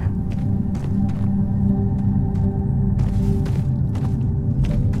this one.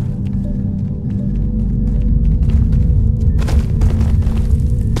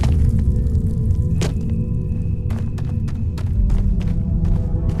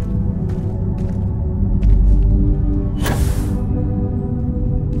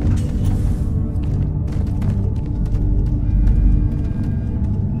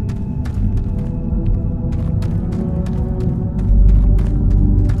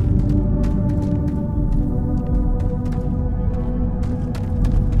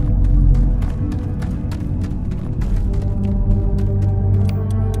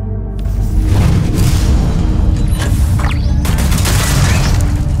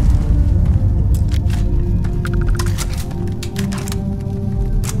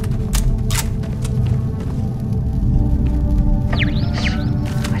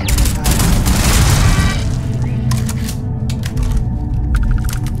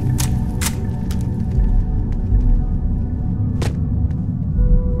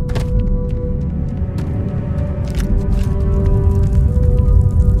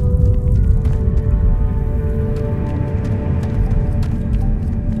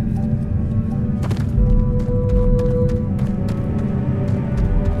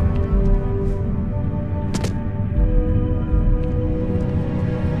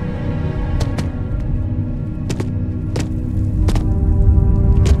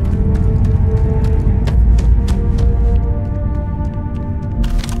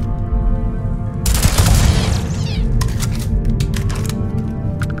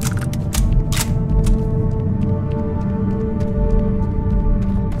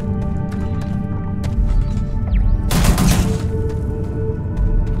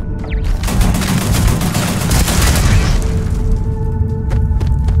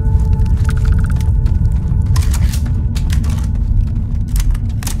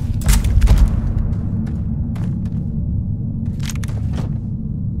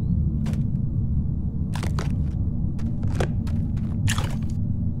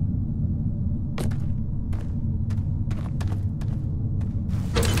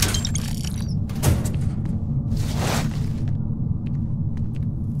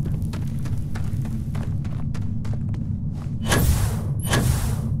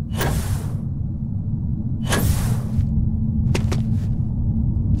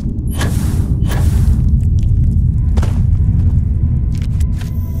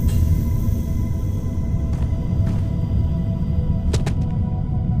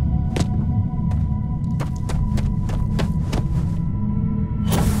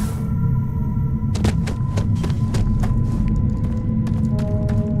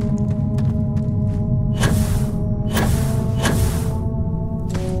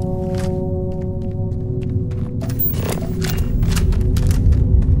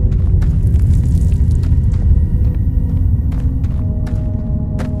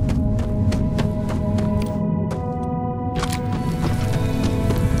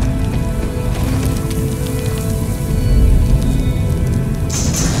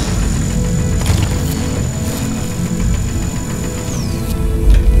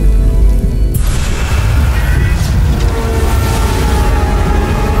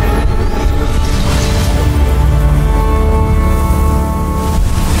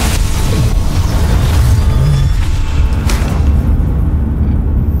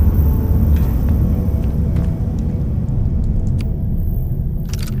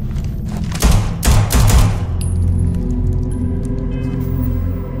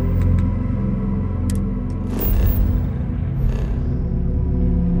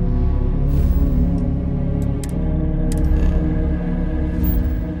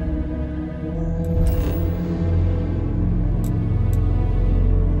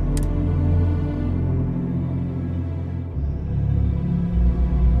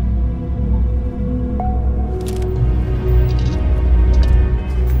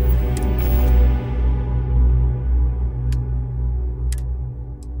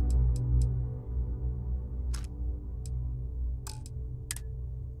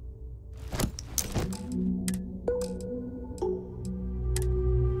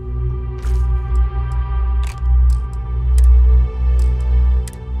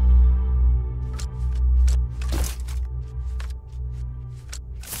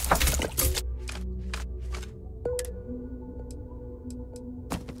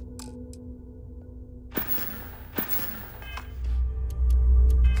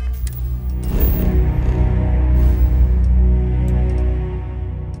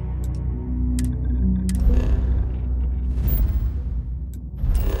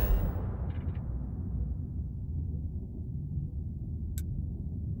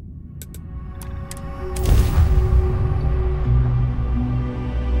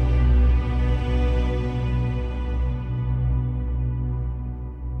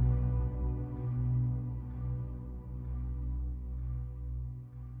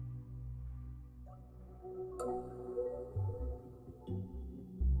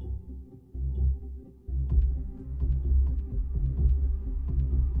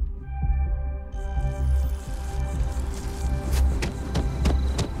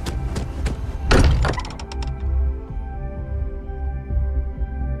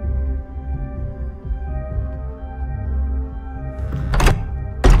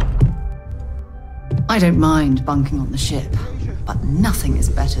 I don't mind bunking on the ship, but nothing is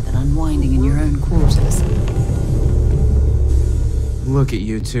better than unwinding in your own quarters. Look at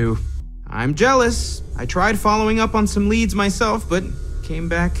you two. I'm jealous. I tried following up on some leads myself, but came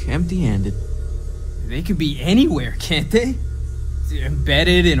back empty-handed. They could be anywhere, can't they?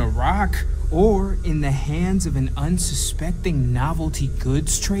 Embedded in a rock, or in the hands of an unsuspecting novelty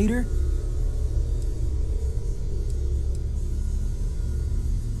goods trader?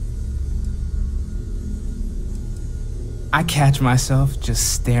 I catch myself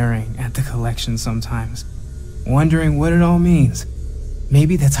just staring at the collection sometimes, wondering what it all means.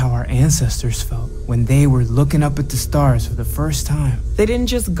 Maybe that's how our ancestors felt when they were looking up at the stars for the first time. They didn't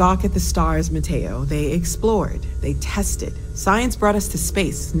just gawk at the stars, Mateo. They explored. They tested. Science brought us to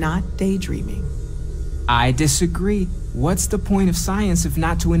space, not daydreaming. I disagree. What's the point of science if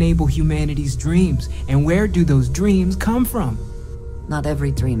not to enable humanity's dreams? And where do those dreams come from? Not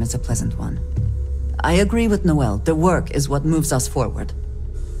every dream is a pleasant one. I agree with Noel. The work is what moves us forward.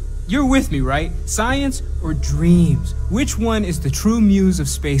 You're with me, right? Science or dreams? Which one is the true muse of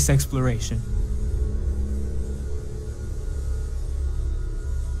space exploration?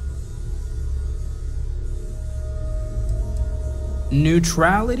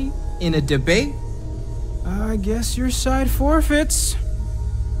 Neutrality in a debate? I guess your side forfeits.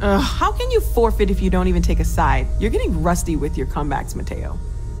 How can you forfeit if you don't even take a side? You're getting rusty with your comebacks, Mateo.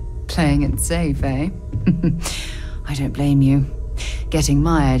 Playing it safe, eh? I don't blame you. Getting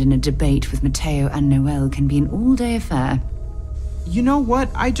mired in a debate with Mateo and Noel can be an all-day affair. You know what?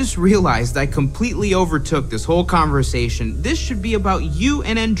 I just realized I completely overtook this whole conversation. This should be about you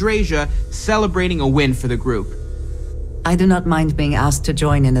and Andrasia celebrating a win for the group. I do not mind being asked to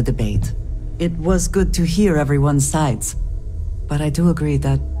join in a debate. It was good to hear everyone's sides. But I do agree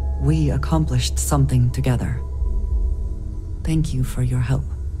that we accomplished something together. Thank you for your help.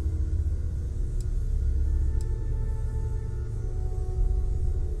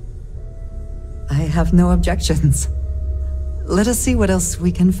 I have no objections. Let us see what else we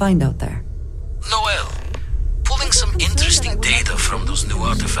can find out there. Noel, pulling some interesting data from those new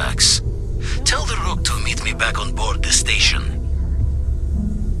artifacts. Tell the Rook to meet me back on board the station.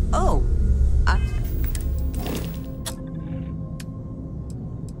 Oh,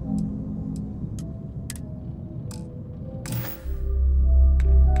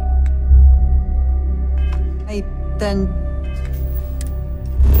 then...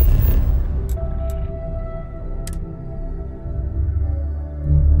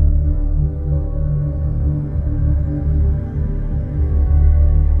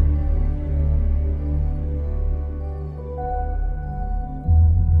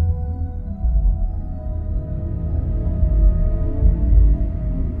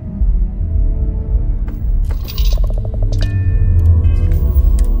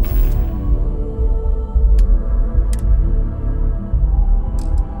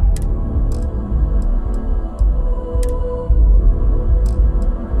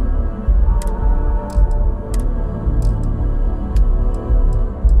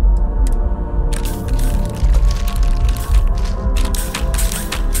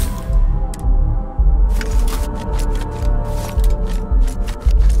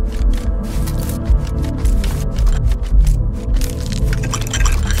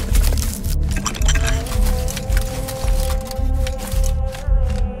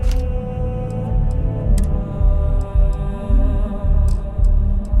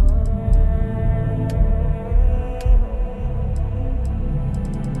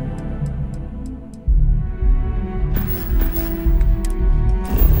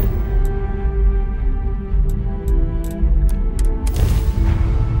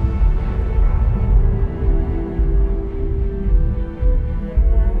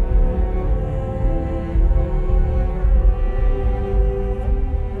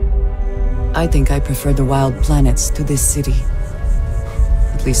 I think I prefer the wild planets to this city.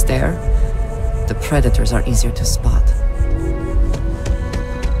 At least there, the predators are easier to spot.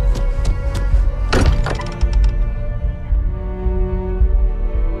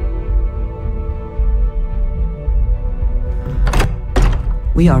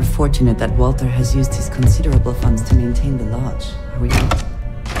 We are fortunate that Walter has used his considerable funds to maintain the lodge, are we not?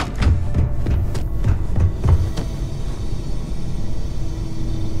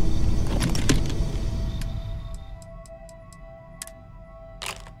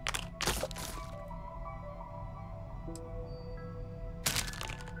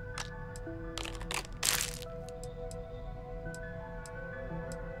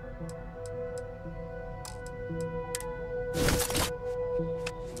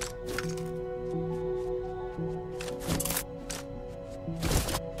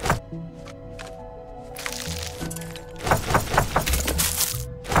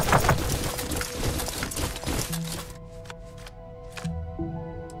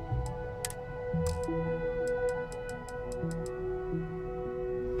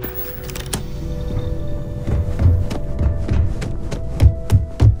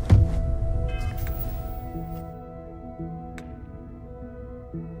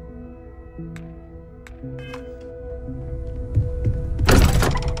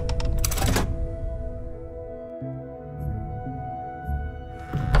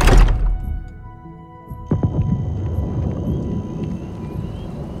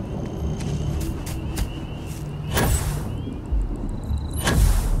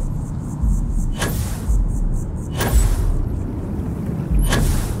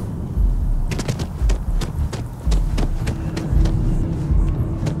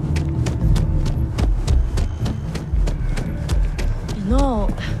 No,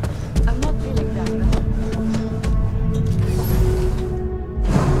 I'm not feeling that well.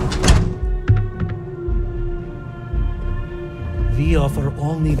 We offer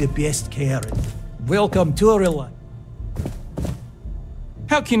only the best care. Welcome to our life.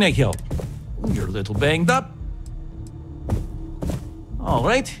 How can I help? You're a little banged up. All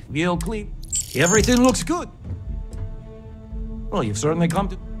right, we'll clean. Everything looks good. Well, you've certainly come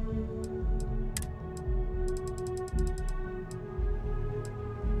to...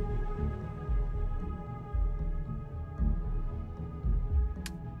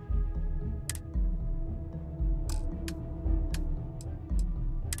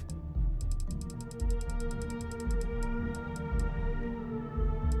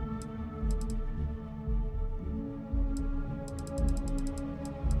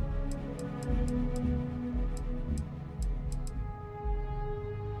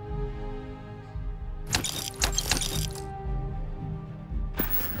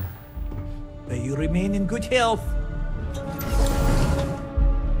 May you remain in good health.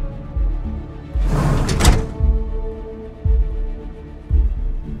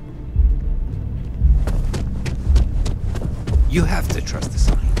 You have to trust the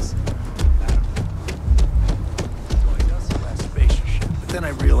science. Joined us last spaceship, but then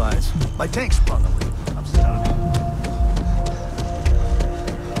I realized my tank sprung a leak. I'm stuck.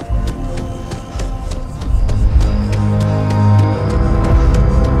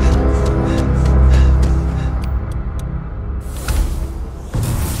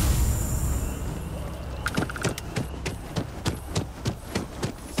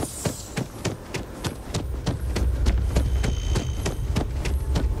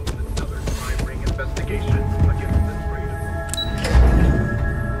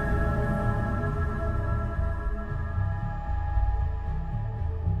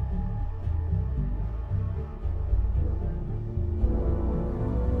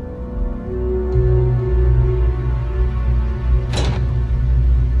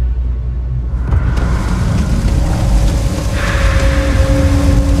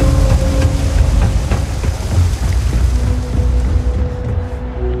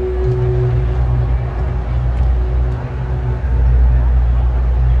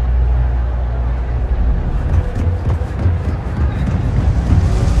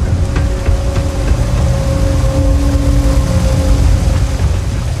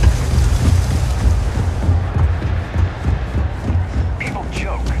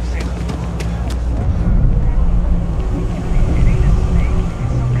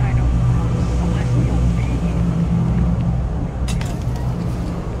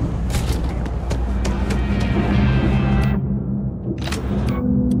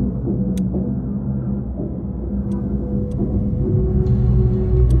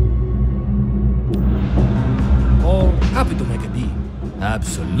 Happy to make a deal.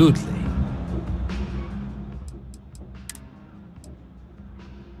 Absolutely.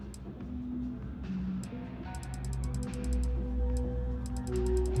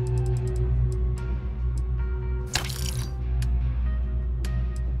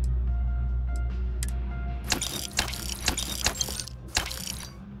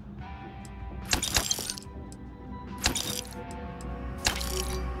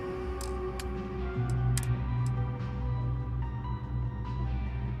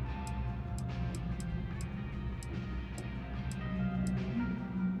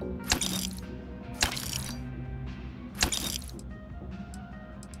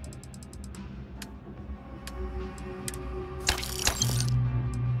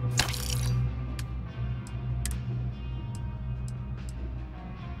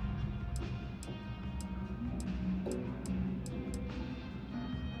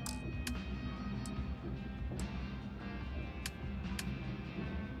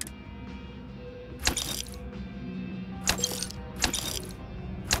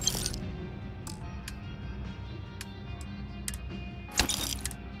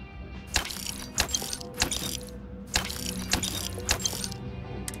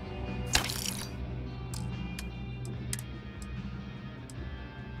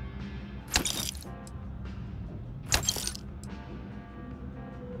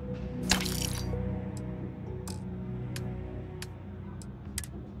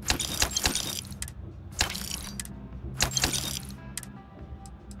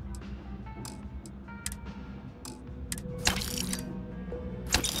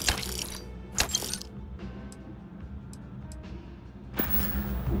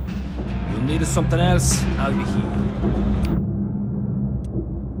 needed something else, I'll be here.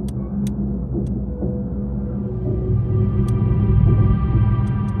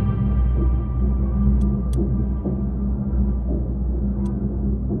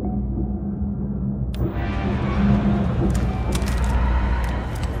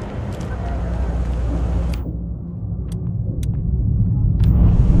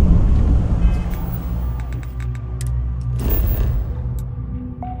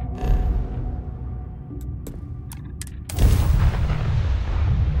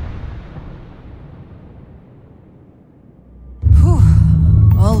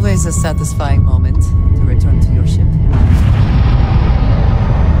 Always a satisfying moment to return to your ship.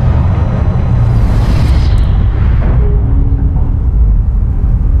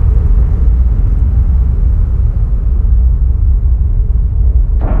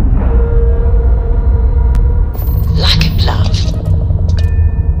 Lack of love.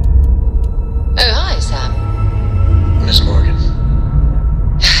 Oh, hi, Sam. Miss Morgan.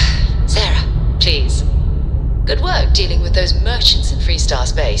 Sarah, please. Good work dealing with those merchants in Freestar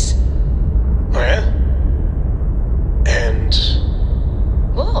Space. Oh, yeah? And...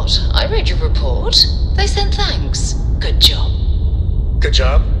 What? I read your report. They sent thanks. Good job. Good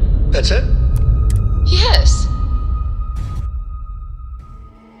job? That's it? Yes.